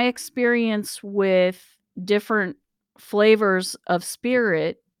 my experience with different flavors of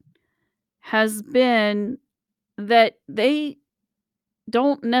spirit has been that they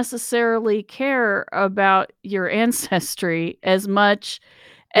don't necessarily care about your ancestry as much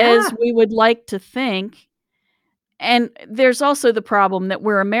Yeah. as we would like to think. And there's also the problem that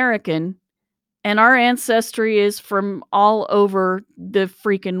we're American and our ancestry is from all over the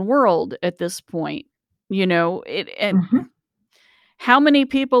freaking world at this point. Mhm. How many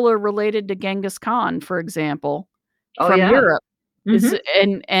people are related to Genghis Khan, for example, Oh, from yeah. Europe? Is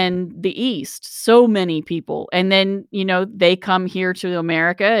Mhm. and the East, so many people. And then, they come here to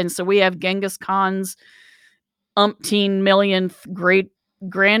America, and so we have Genghis Khan's umpteen millionth great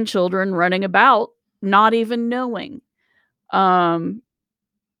grandchildren running about, not even knowing. Um,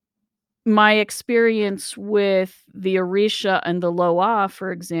 my experience with the Orisha and the Loa,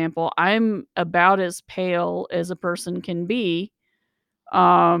 for example, I'm about as pale as a person can be.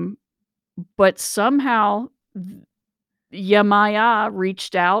 Um, but somehow Yamaya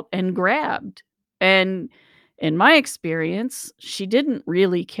reached out and grabbed. And in my experience, she didn't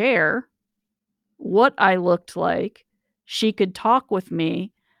really care what I looked like. She could talk with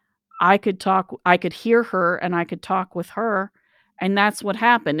me. I could hear her and I could talk with her. And that's what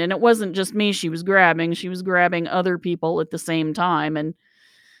happened. And it wasn't just me she was grabbing other people at the same time. And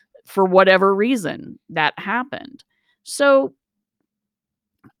for whatever reason, that happened. So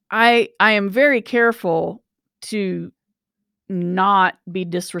I am very careful to not be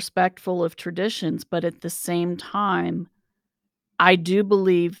disrespectful of traditions, but at the same time, I do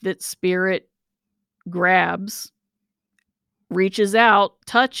believe that spirit grabs, reaches out,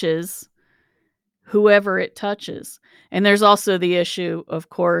 touches whoever it touches. And there's also the issue, of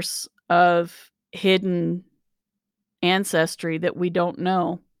course, of hidden ancestry that we don't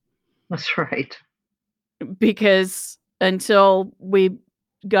know, That's right. because until we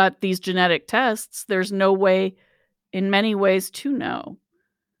got these genetic tests, there's no way in many ways to know.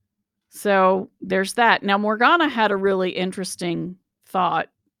 So there's that. Now Morgana had a really interesting thought.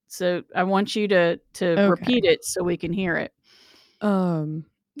 So I want you to Okay. repeat it so we can hear it.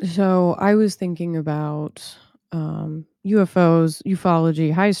 So I was thinking about UFOs,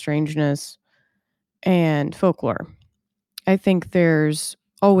 ufology, high strangeness, and folklore. I think there's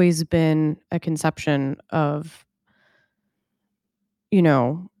always been a conception of,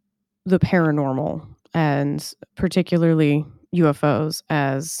 the paranormal, and particularly UFOs,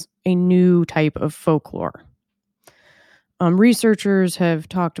 as a new type of folklore. Researchers have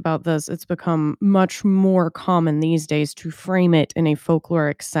talked about this. It's become much more common these days to frame it in a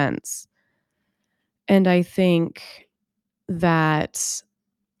folkloric sense. And I think that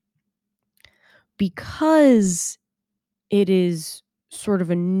because it is sort of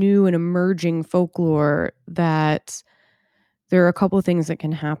a new and emerging folklore that there are a couple of things that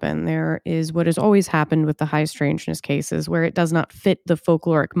can happen. There is what has always happened with the high strangeness cases, where it does not fit the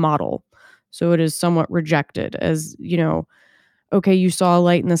folkloric model. So it is somewhat rejected as, okay, you saw a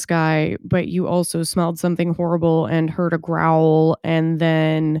light in the sky, but you also smelled something horrible and heard a growl and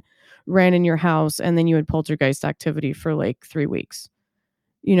then ran in your house and then you had poltergeist activity for like 3 weeks.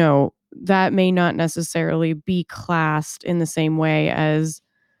 That may not necessarily be classed in the same way as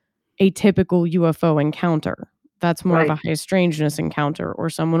a typical UFO encounter. That's more of a Right. high strangeness encounter, or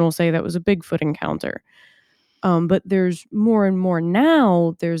someone will say that was a Bigfoot encounter. But there's more and more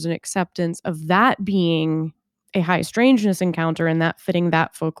now, there's an acceptance of that being a high strangeness encounter and that fitting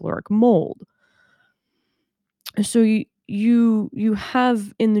that folkloric mold. So you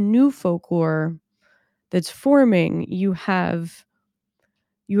have in the new folklore that's forming, you have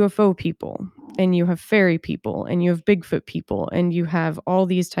UFO people and you have fairy people and you have Bigfoot people and you have all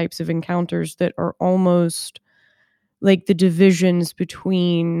these types of encounters that are almost like the divisions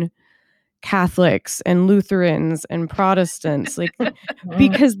between Catholics and Lutherans and Protestants, like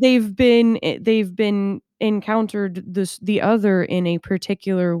because they've been encountered the other in a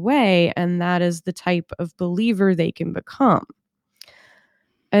particular way, and that is the type of believer they can become.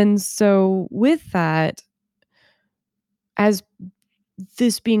 And so with that, as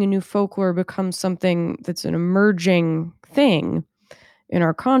this being a new folklore becomes something that's an emerging thing in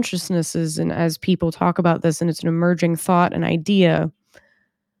our consciousnesses, and as people talk about this and it's an emerging thought and idea,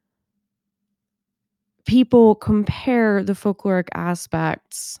 people compare the folkloric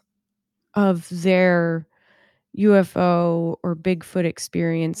aspects of their UFO or Bigfoot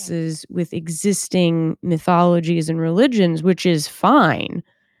experiences with existing mythologies and religions, which is fine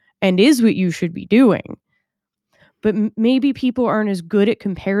and is what you should be doing. But maybe people aren't as good at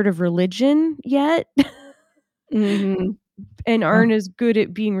comparative religion yet. Mhm. And aren't as good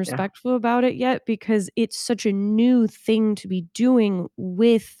at being respectful about it yet, because it's such a new thing to be doing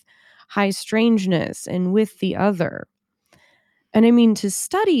with high strangeness and with the other. And I mean, to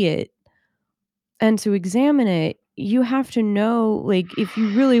study it and to examine it, you have to know, like, if you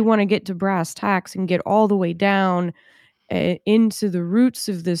really want to get to brass tacks and get all the way down into the roots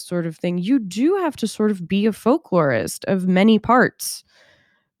of this sort of thing, you do have to sort of be a folklorist of many parts.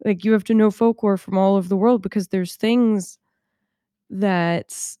 Like, you have to know folklore from all over the world, because there's things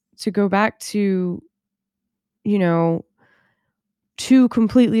that, to go back to, two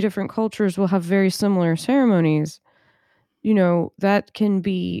completely different cultures will have very similar ceremonies. That can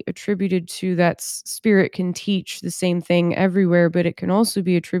be attributed to that spirit can teach the same thing everywhere, but it can also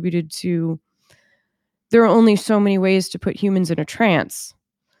be attributed to there are only so many ways to put humans in a trance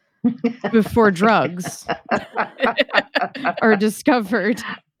before drugs are discovered.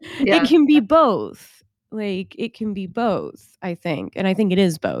 It can be both. Like, it can be both, I think. And I think it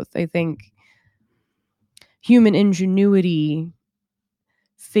is both. I think human ingenuity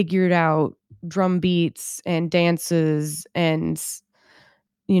figured out drum beats and dances and,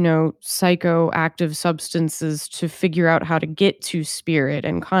 psychoactive substances to figure out how to get to spirit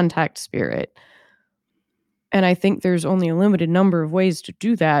and contact spirit. And I think there's only a limited number of ways to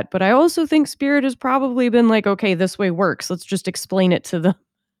do that. But I also think spirit has probably been like, okay, this way works. Let's just explain it to them.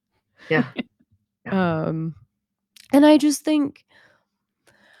 Yeah. And I think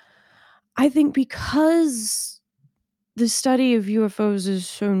because the study of UFOs is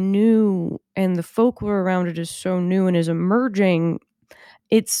so new and the folklore around it is so new and is emerging,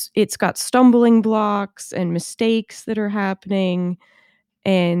 it's got stumbling blocks and mistakes that are happening,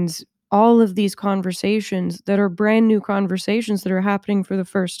 and all of these conversations that are brand new conversations that are happening for the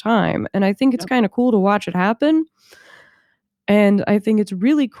first time. And I think it's kind of cool to watch it happen. And I think it's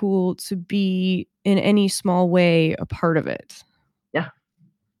really cool to be, in any small way, a part of it. Yeah.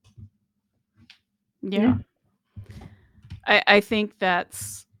 I think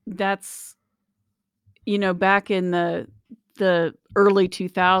that's back in the early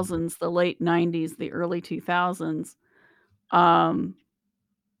 2000s, the late 90s, the early 2000s,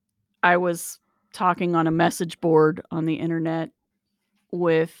 I was talking on a message board on the internet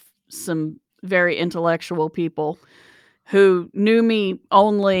with some very intellectual people who knew me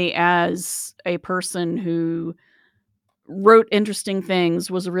only as a person who wrote interesting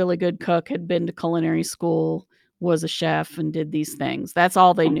things, was a really good cook, had been to culinary school, was a chef, and did these things. That's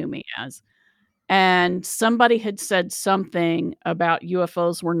all they knew me as. And somebody had said something about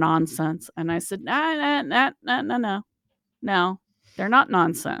UFOs were nonsense. And I said, no, they're not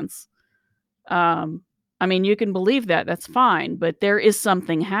nonsense. I mean, you can believe that, that's fine, but there is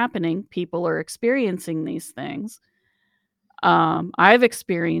something happening. People are experiencing these things. I've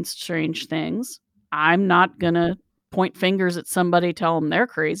experienced strange things. I'm not going to point fingers at somebody, tell them they're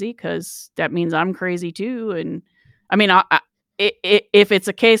crazy, because that means I'm crazy too. And I mean, if it's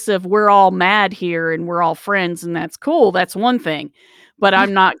a case of we're all mad here and we're all friends and that's cool, that's one thing. But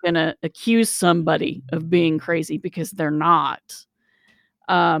I'm not going to accuse somebody of being crazy because they're not.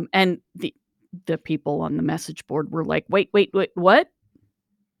 And the people on the message board were like, wait, what?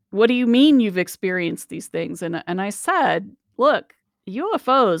 What do you mean you've experienced these things? And I said, look,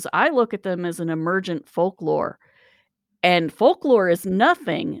 UFOs, I look at them as an emergent folklore. And folklore is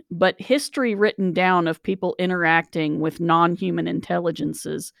nothing but history written down of people interacting with non-human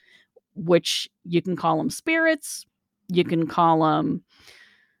intelligences, which you can call them spirits, you can call them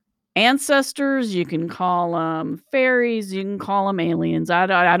ancestors, you can call them fairies, you can call them aliens. I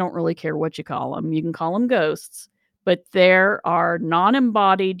don't really care what you call them. You can call them ghosts. But there are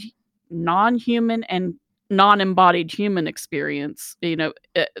non-embodied, non-human, and non-embodied human experience,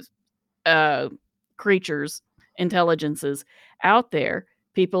 creatures, intelligences out there.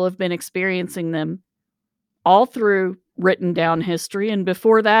 People have been experiencing them all through written down history, and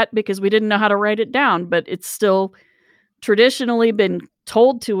before that, because we didn't know how to write it down, but it's still traditionally been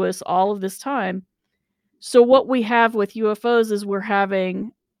told to us all of this time. So what we have with UFOs is we're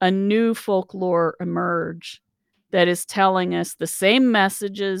having a new folklore emerge that is telling us the same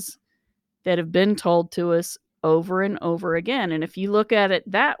messages that have been told to us over and over again. And if you look at it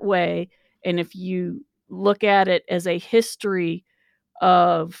that way, and if you look at it as a history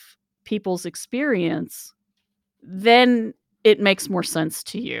of people's experience, then it makes more sense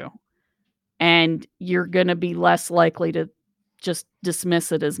to you. And you're going to be less likely to just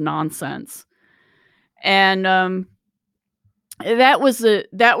dismiss it as nonsense. And that was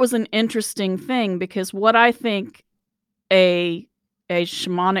an interesting thing, because what I think a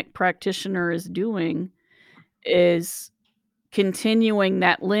shamanic practitioner is doing is continuing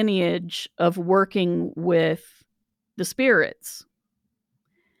that lineage of working with the spirits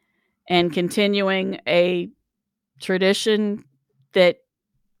and continuing a tradition that,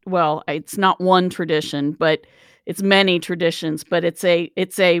 well, it's not one tradition, but it's many traditions, but it's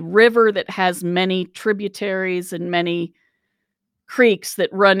a river that has many tributaries and many creeks that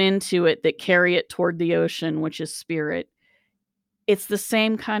run into it that carry it toward the ocean, which is spirit. It's the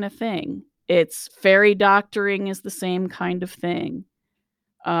same kind of thing. It's fairy doctoring is the same kind of thing.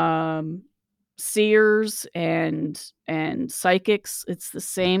 Seers and psychics, it's the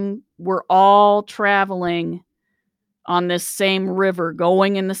same. We're all traveling on this same river,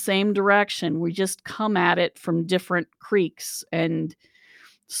 going in the same direction. We just come at it from different creeks and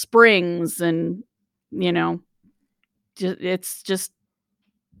springs, and it's just,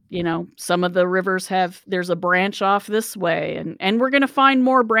 some of the rivers there's a branch off this way, and we're going to find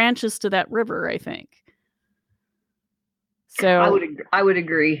more branches to that river, I think. So I would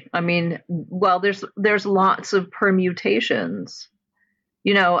agree. I mean, well, there's lots of permutations.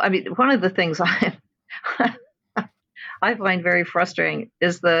 I mean, one of the things I find very frustrating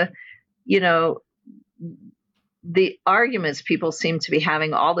is the arguments people seem to be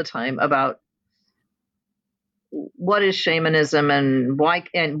having all the time about what is shamanism and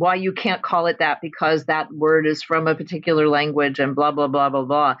why you can't call it that because that word is from a particular language and blah blah blah blah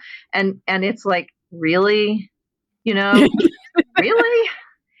blah. And it's like, really? Really?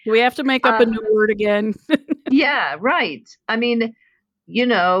 Do we have to make up a new word again? Yeah, right. I mean,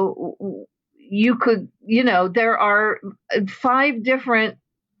 you could, there are 5 different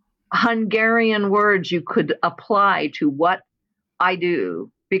Hungarian words you could apply to what I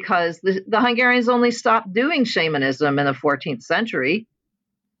do, because the Hungarians only stopped doing shamanism in the 14th century,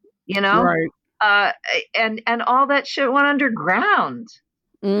 Right. And all that shit went underground,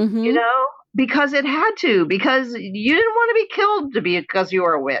 Mm-hmm. because it had to, because you didn't want to be killed because you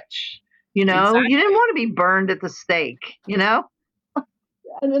were a witch, Exactly. You didn't want to be burned at the stake,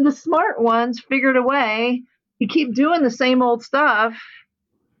 and then the smart ones figured a way to keep doing the same old stuff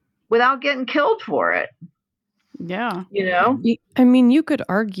without getting killed for it. Yeah. I mean, you could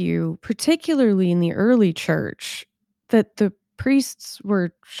argue, particularly in the early church, that the priests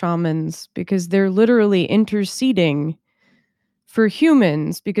were shamans because they're literally interceding for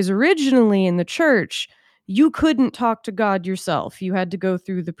humans, because originally in the church, you couldn't talk to God yourself. You had to go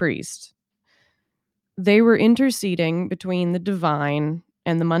through the priest. They were interceding between the divine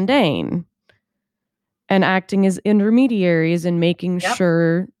and the mundane and acting as intermediaries and making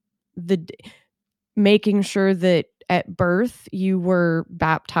sure that at birth you were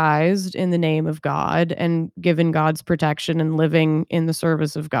baptized in the name of God and given God's protection and living in the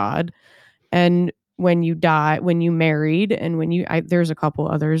service of God. And when you die, when you married, and there's a couple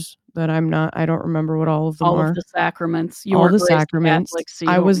others that I don't remember what all of them All of are. the sacraments. You All weren't the raised sacraments. Catholic, so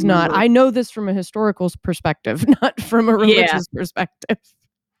you I don't was not. remember. I know this from a historical perspective, not from a Yeah. religious perspective.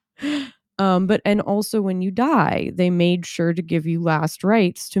 And also when you die, they made sure to give you last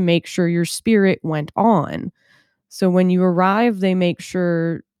rites to make sure your spirit went on. So when you arrive, they make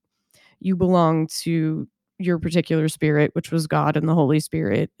sure you belong to your particular spirit, which was God and the Holy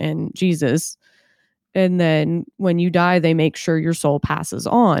Spirit and Jesus. And then when you die, they make sure your soul passes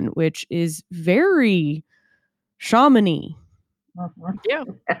on, which is very shamany. Mhm. Yeah.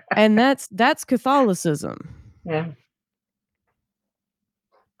 And that's Catholicism. Yeah.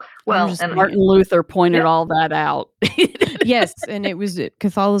 I'm Well, just and Martin saying. Luther pointed Yeah. all that out. Yes, and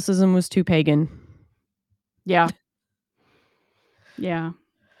Catholicism was too pagan. Yeah. Yeah.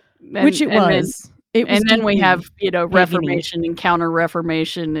 Which it and was. It was And then we deeply have, pagan-y. Reformation and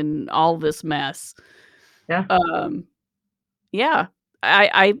Counter-Reformation and all this mess. Yeah. Yeah.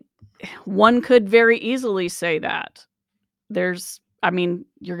 I one could very easily say that.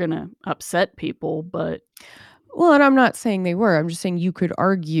 You're gonna upset people, but Well, and I'm not saying they were. I'm just saying you could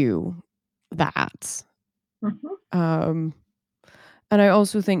argue that. Mhm. And I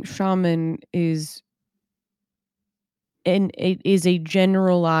also think shaman is it is a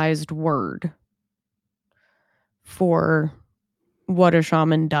generalized word for what a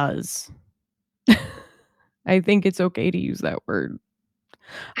shaman does. I think it's okay to use that word.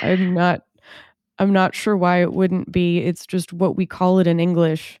 I'm not sure why it wouldn't be. It's just what we call it in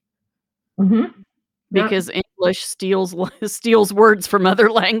English. Mhm. Yeah. because English steals words from other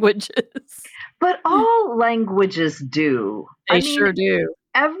languages. But all languages do. They I mean, sure do.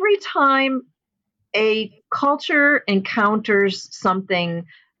 every time a culture encounters something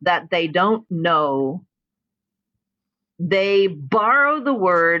that they don't know, they borrow the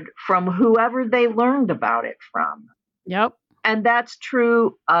word from whoever they learned about it from. Yep. And that's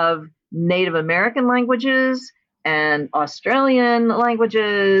true of Native American languages and Australian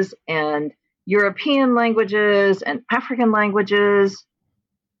languages and European languages and African languages.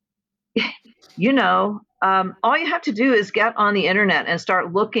 All you have to do is get on the internet and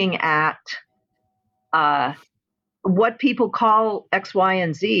start looking at what people call X, Y,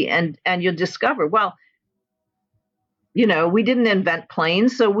 and Z, and you'll discover, well, we didn't invent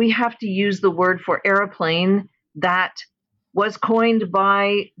planes, so we have to use the word for airplane that was coined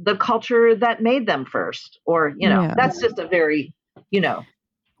by the culture that made them first. Or, Yeah. that's just a very,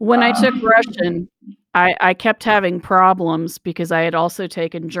 When I took Russian, I kept having problems because I had also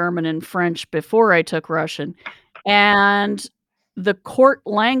taken German and French before I took Russian. And the court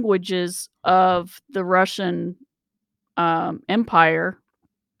languages of the Russian Empire,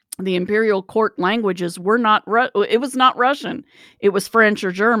 the imperial court languages were not it was not Russian. It was French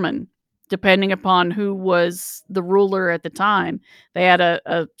or German, depending upon who was the ruler at the time. They had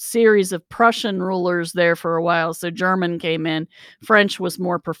a series of Prussian rulers there for a while, so German came in. French was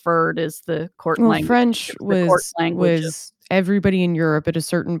more preferred as the court language. French It was the court language of was everybody in Europe at a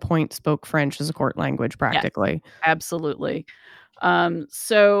certain point spoke French as a court language practically. Yes, absolutely.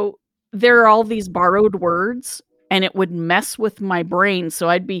 So there are all these borrowed words, and it would mess with my brain. So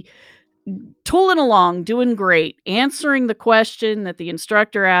I'd be tooling along, doing great, answering the question that the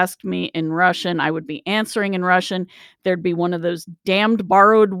instructor asked me in Russian. I would be answering in Russian. There'd be one of those damned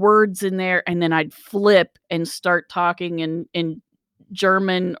borrowed words in there, and then I'd flip and start talking in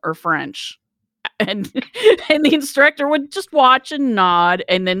German or French. And the instructor would just watch and nod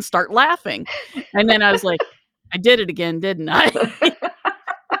and then start laughing. And then I was like, I did it again, didn't I?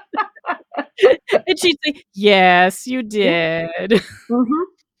 And she'd say, yes, you did. Mm-hmm.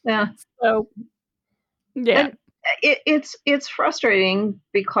 Yeah. So, yeah. And it's frustrating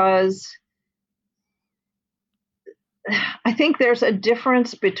because I think there's a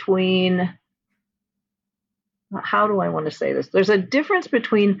difference between, how do I want to say this? There's a difference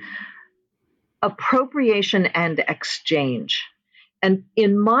between appropriation and exchange. And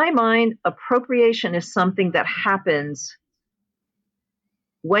in my mind, appropriation is something that happens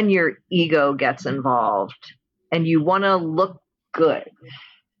when your ego gets involved and you want to look good.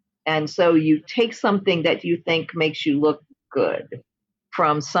 And so you take something that you think makes you look good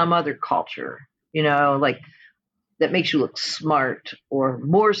from some other culture, like that makes you look smart or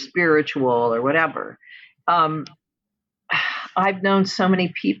more spiritual or whatever. I've known so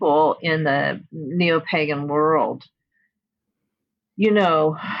many people in the neo-pagan world,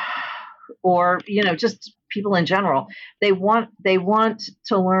 or just people in general. They want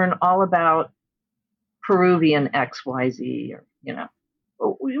to learn all about Peruvian XYZ,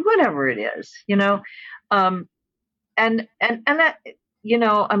 or whatever it is, and that,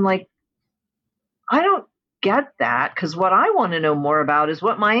 I'm like, I don't get that, because what I want to know more about is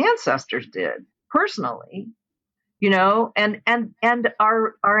what my ancestors did personally, and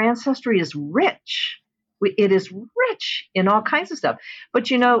our ancestry is rich. It is rich in all kinds of stuff. But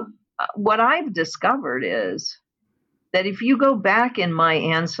what I've discovered is that if you go back in my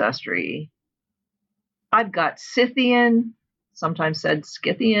ancestry, I've got Scythian, sometimes said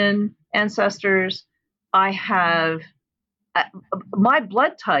Scythian ancestors. I have my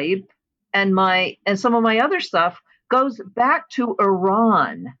blood type and some of my other stuff goes back to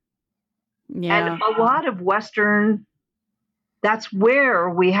Iran. Yeah. And a lot of Western, that's where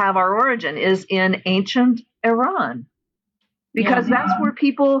we have our origin, is in ancient Iran. Because that's where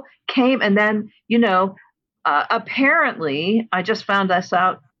people came. And then, apparently, I just found this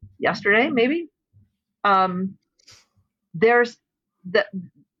out yesterday, maybe. There's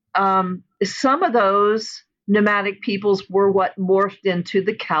some of those nomadic peoples were what morphed into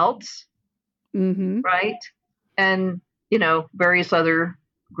the Celts, right? And, various other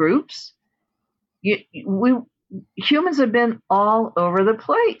groups. Humans have been all over the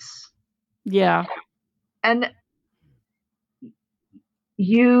place. Yeah. And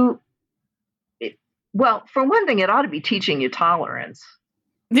well, for one thing, it ought to be teaching you tolerance.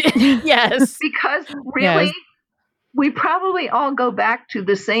 Yes. Because really, we probably all go back to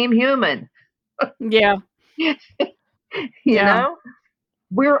the same human. Yeah. You know?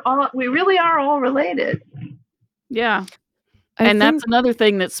 We really are all related. Yeah. That's another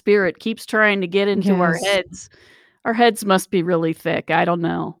thing that spirit keeps trying to get into our heads. Our heads must be really thick. I don't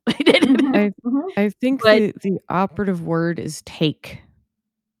know. I think the operative word is take.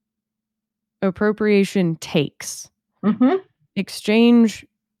 Appropriation takes. Exchange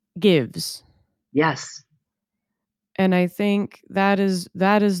gives. Yes. And I think that is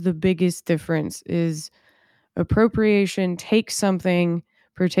the biggest difference, is appropriation takes something,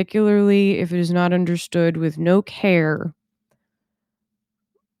 particularly if it is not understood with no care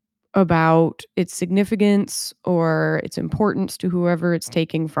about its significance or its importance to whoever it's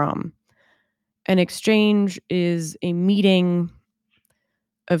taking from. An exchange is a meeting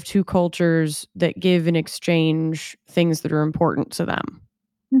of two cultures that give in exchange things that are important to them.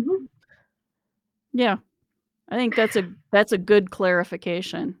 Yeah. I think that's a good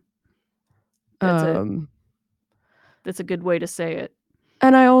clarification. That's a good way to say it.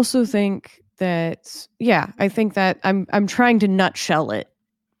 And I also think that, I think that I'm trying to nutshell it,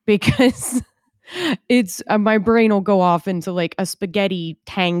 because it's my brain will go off into like a spaghetti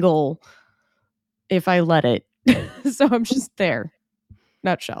tangle if I let it. So I'm just there.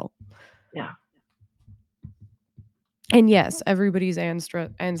 Nutshell. Yeah. And yes, everybody's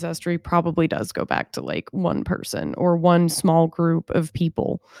ancestry probably does go back to like one person or one small group of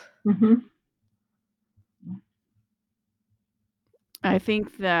people. I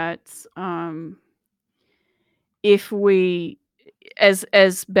think that if we,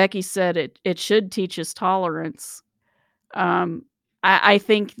 as Becky said, it should teach us tolerance. I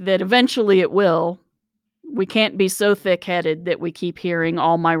think that eventually it will. We can't be so thick-headed that we keep hearing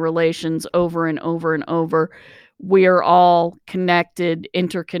all my relations over and over and over. We are all connected,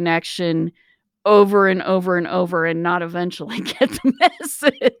 interconnection, over and over and over, and not eventually get the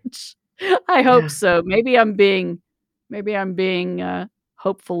message. I hope so. Maybe I'm being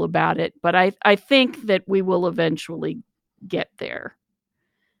hopeful about it, but I think that we will eventually get there.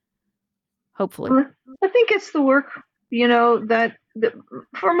 Hopefully. I think it's the work, that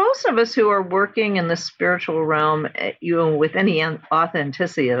for most of us who are working in the spiritual realm, with any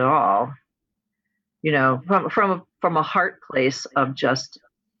authenticity at all, from a heart place of just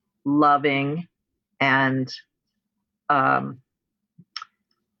loving and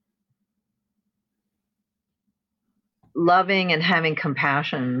having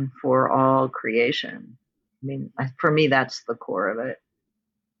compassion for all creation. I mean, for me, that's the core of it.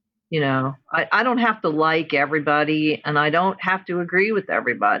 I don't have to like everybody, and I don't have to agree with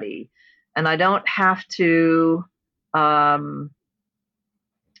everybody, and I don't have to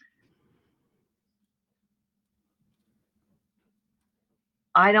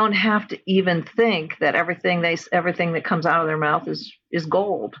even think that everything that comes out of their mouth is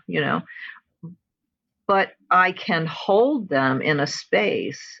gold, but I can hold them in a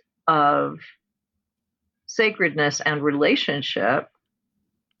space of sacredness and relationship,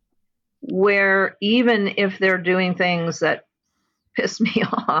 where even if they're doing things that piss me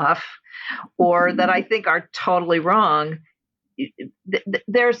off or that I think are totally wrong,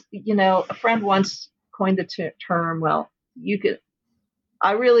 there's, a friend once coined the term, well,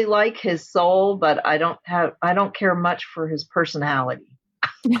 I really like his soul, but I don't care much for his personality.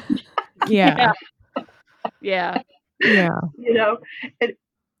 Yeah. And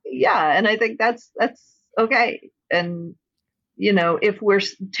I think that's okay. And, if we're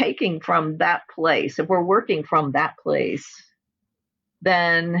taking from that place, if we're working from that place,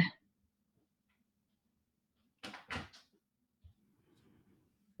 then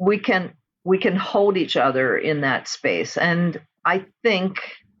we can hold each other in that space. And I think,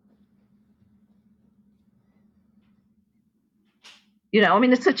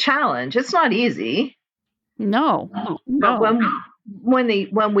 it's a challenge. It's not easy. No. But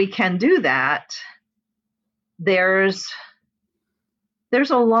when we can do that, there's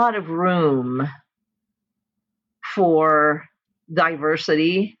a lot of room for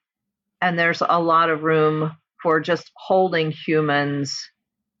diversity, and there's a lot of room for just holding humans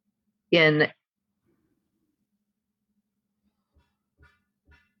in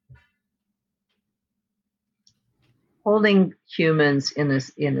a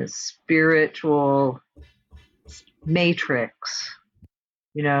spiritual matrix,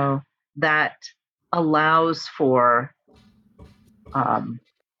 that allows for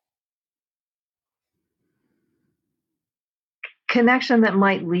connection that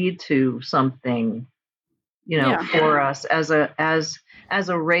might lead to something, for us as a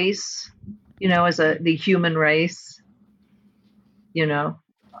race, as the human race,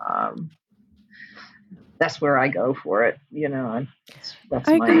 that's where I go for it, and that's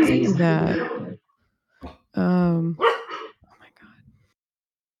I my can see aim. that. Oh my God.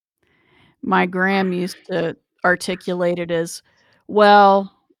 My Graham used to articulate it as,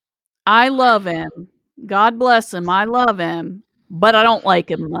 well, I love him. God bless him. I love him, but I don't like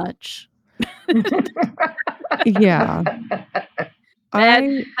him much. Yeah.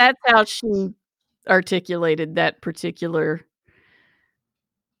 That's how she articulated that particular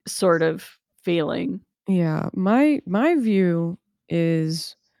sort of feeling. Yeah. My view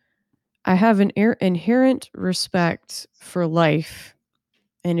is I have an inherent respect for life.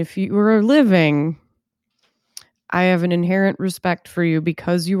 And if you are living, I have an inherent respect for you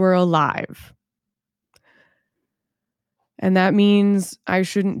because you are alive. And that means I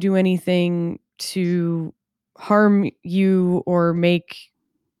shouldn't do anything to harm you or make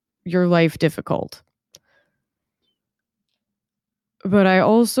your life difficult. But I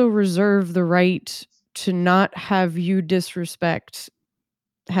also reserve the right to not have you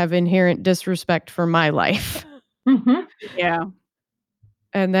have inherent disrespect for my life. Mm-hmm. Yeah.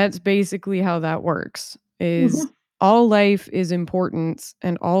 And that's basically how that works, is all life is important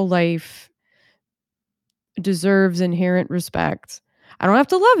and all life deserves inherent respect. I don't have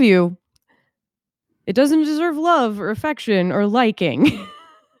to love you. It doesn't deserve love or affection or liking,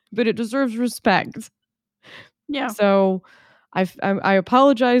 but it deserves respect. Yeah. So I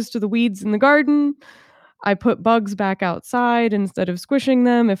apologize to the weeds in the garden. I put bugs back outside instead of squishing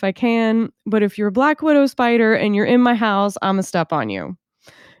them if I can. But if you're a black widow spider and you're in my house, I'm going to step on you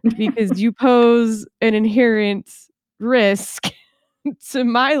because you pose an inherent risk to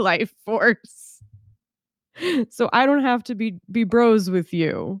my life force. So I don't have to be bros with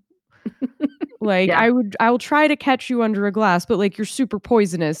you. Like, Yeah. I'll try to catch you under a glass, but like you're super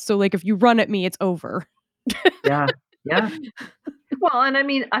poisonous. So like if you run at me, it's over. Yeah. Yeah. Well, and I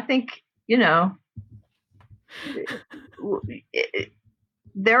mean, I think,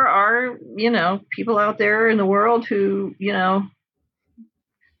 there are, people out there in the world who,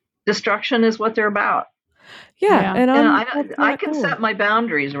 destruction is what they're about. Yeah. And I can set my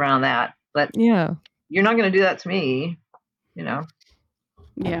boundaries around that, but yeah, you're not going to do that to me, Yeah.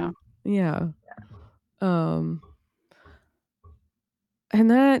 Yeah. And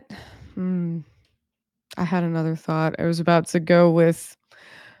that, I had another thought. I was about to go with,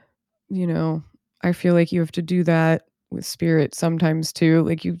 I feel like you have to do that with spirit sometimes too.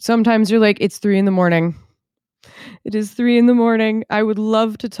 Like sometimes you're like, it's 3 a.m. It is 3 a.m. I would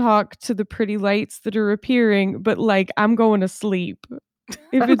love to talk to the pretty lights that are appearing, but like I'm going to sleep.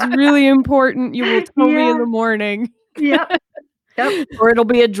 If it's really important, you will tell me in the morning. Yep. Or it'll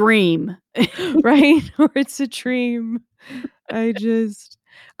be a dream. Right? Or it's a dream. I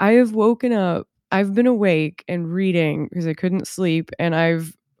have woken up. I've been awake and reading because I couldn't sleep, and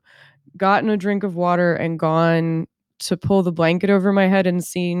I've gotten a drink of water and gone to pull the blanket over my head and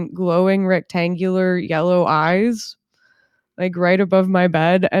seen glowing rectangular yellow eyes like right above my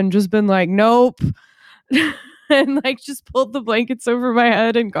bed and just been like, nope. And like just pulled the blankets over my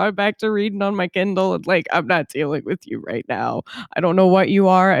head and gone back to reading on my Kindle and like, I'm not dealing with you right now. I don't know what you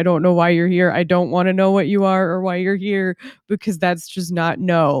are. I don't know why you're here. I don't want to know what you are or why you're here because that's just not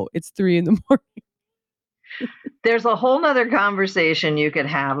It's 3 a.m. There's a whole nother conversation you could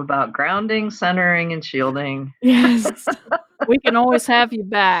have about grounding, centering, and shielding. Yes. We can always have you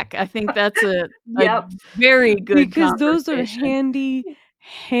back. I think that's a very good because those are conversation.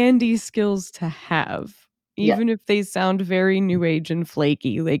 handy skills to have. Yeah. Even if they sound very new age and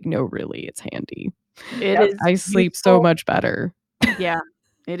flaky, like, no, really, it's handy. It Yep. is I sleep so useful. much better. Yeah,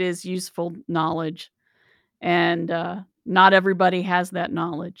 it is useful knowledge, and not everybody has that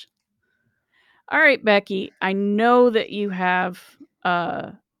knowledge. All right, Becky, I know that you have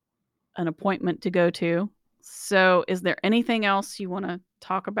an appointment to go to. So, is there anything else you want to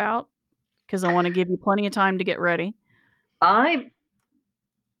talk about? Because I want to give you plenty of time to get ready.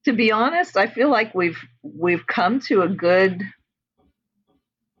 To be honest, I feel like we've come to a good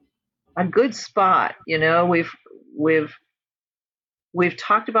spot. You know, we've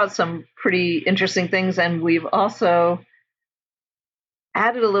talked about some pretty interesting things, and we've also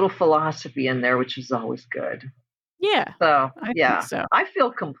added a little philosophy in there, which is always good. Yeah, So I yeah, think so. I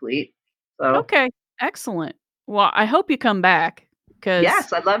feel complete. So Okay, excellent. Well, I hope you come back because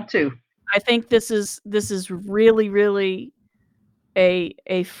yes, I'd love to. I think this is really, really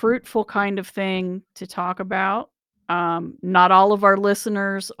a fruitful kind of thing to talk about. Not all of our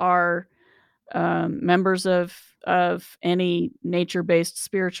listeners are members of any nature-based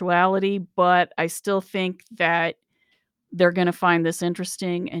spirituality, but I still think that they're going to find this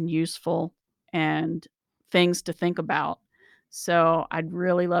interesting and useful and things to think about. So I'd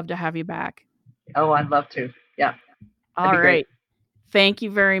really love to have you back. Oh, I'd love to. Yeah. All be great. right. Thank you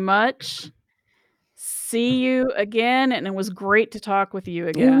very much. See you again, and it was great to talk with you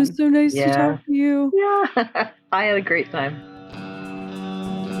again. It was so nice to Yeah. talk to you. Yeah. I had a great time.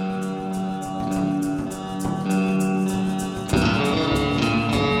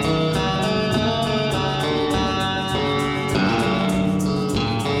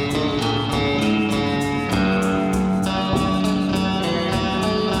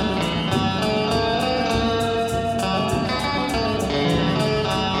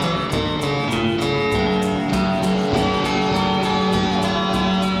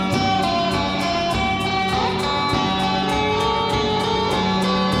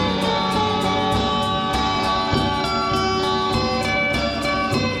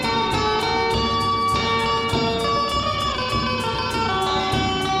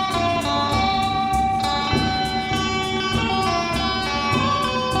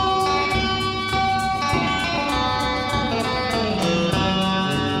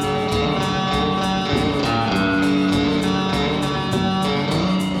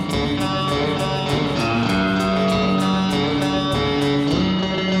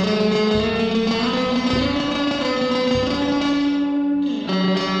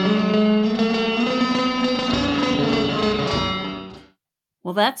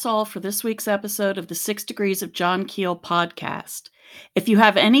 Well, that's all for this week's episode of the 6 Degrees of John Keel podcast. If you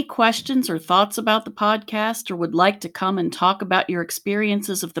have any questions or thoughts about the podcast or would like to come and talk about your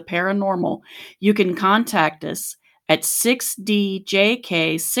experiences of the paranormal, you can contact us at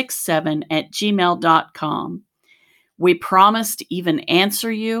 6djk67@gmail.com. We promise to even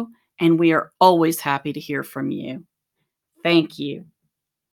answer you, and we are always happy to hear from you. Thank you.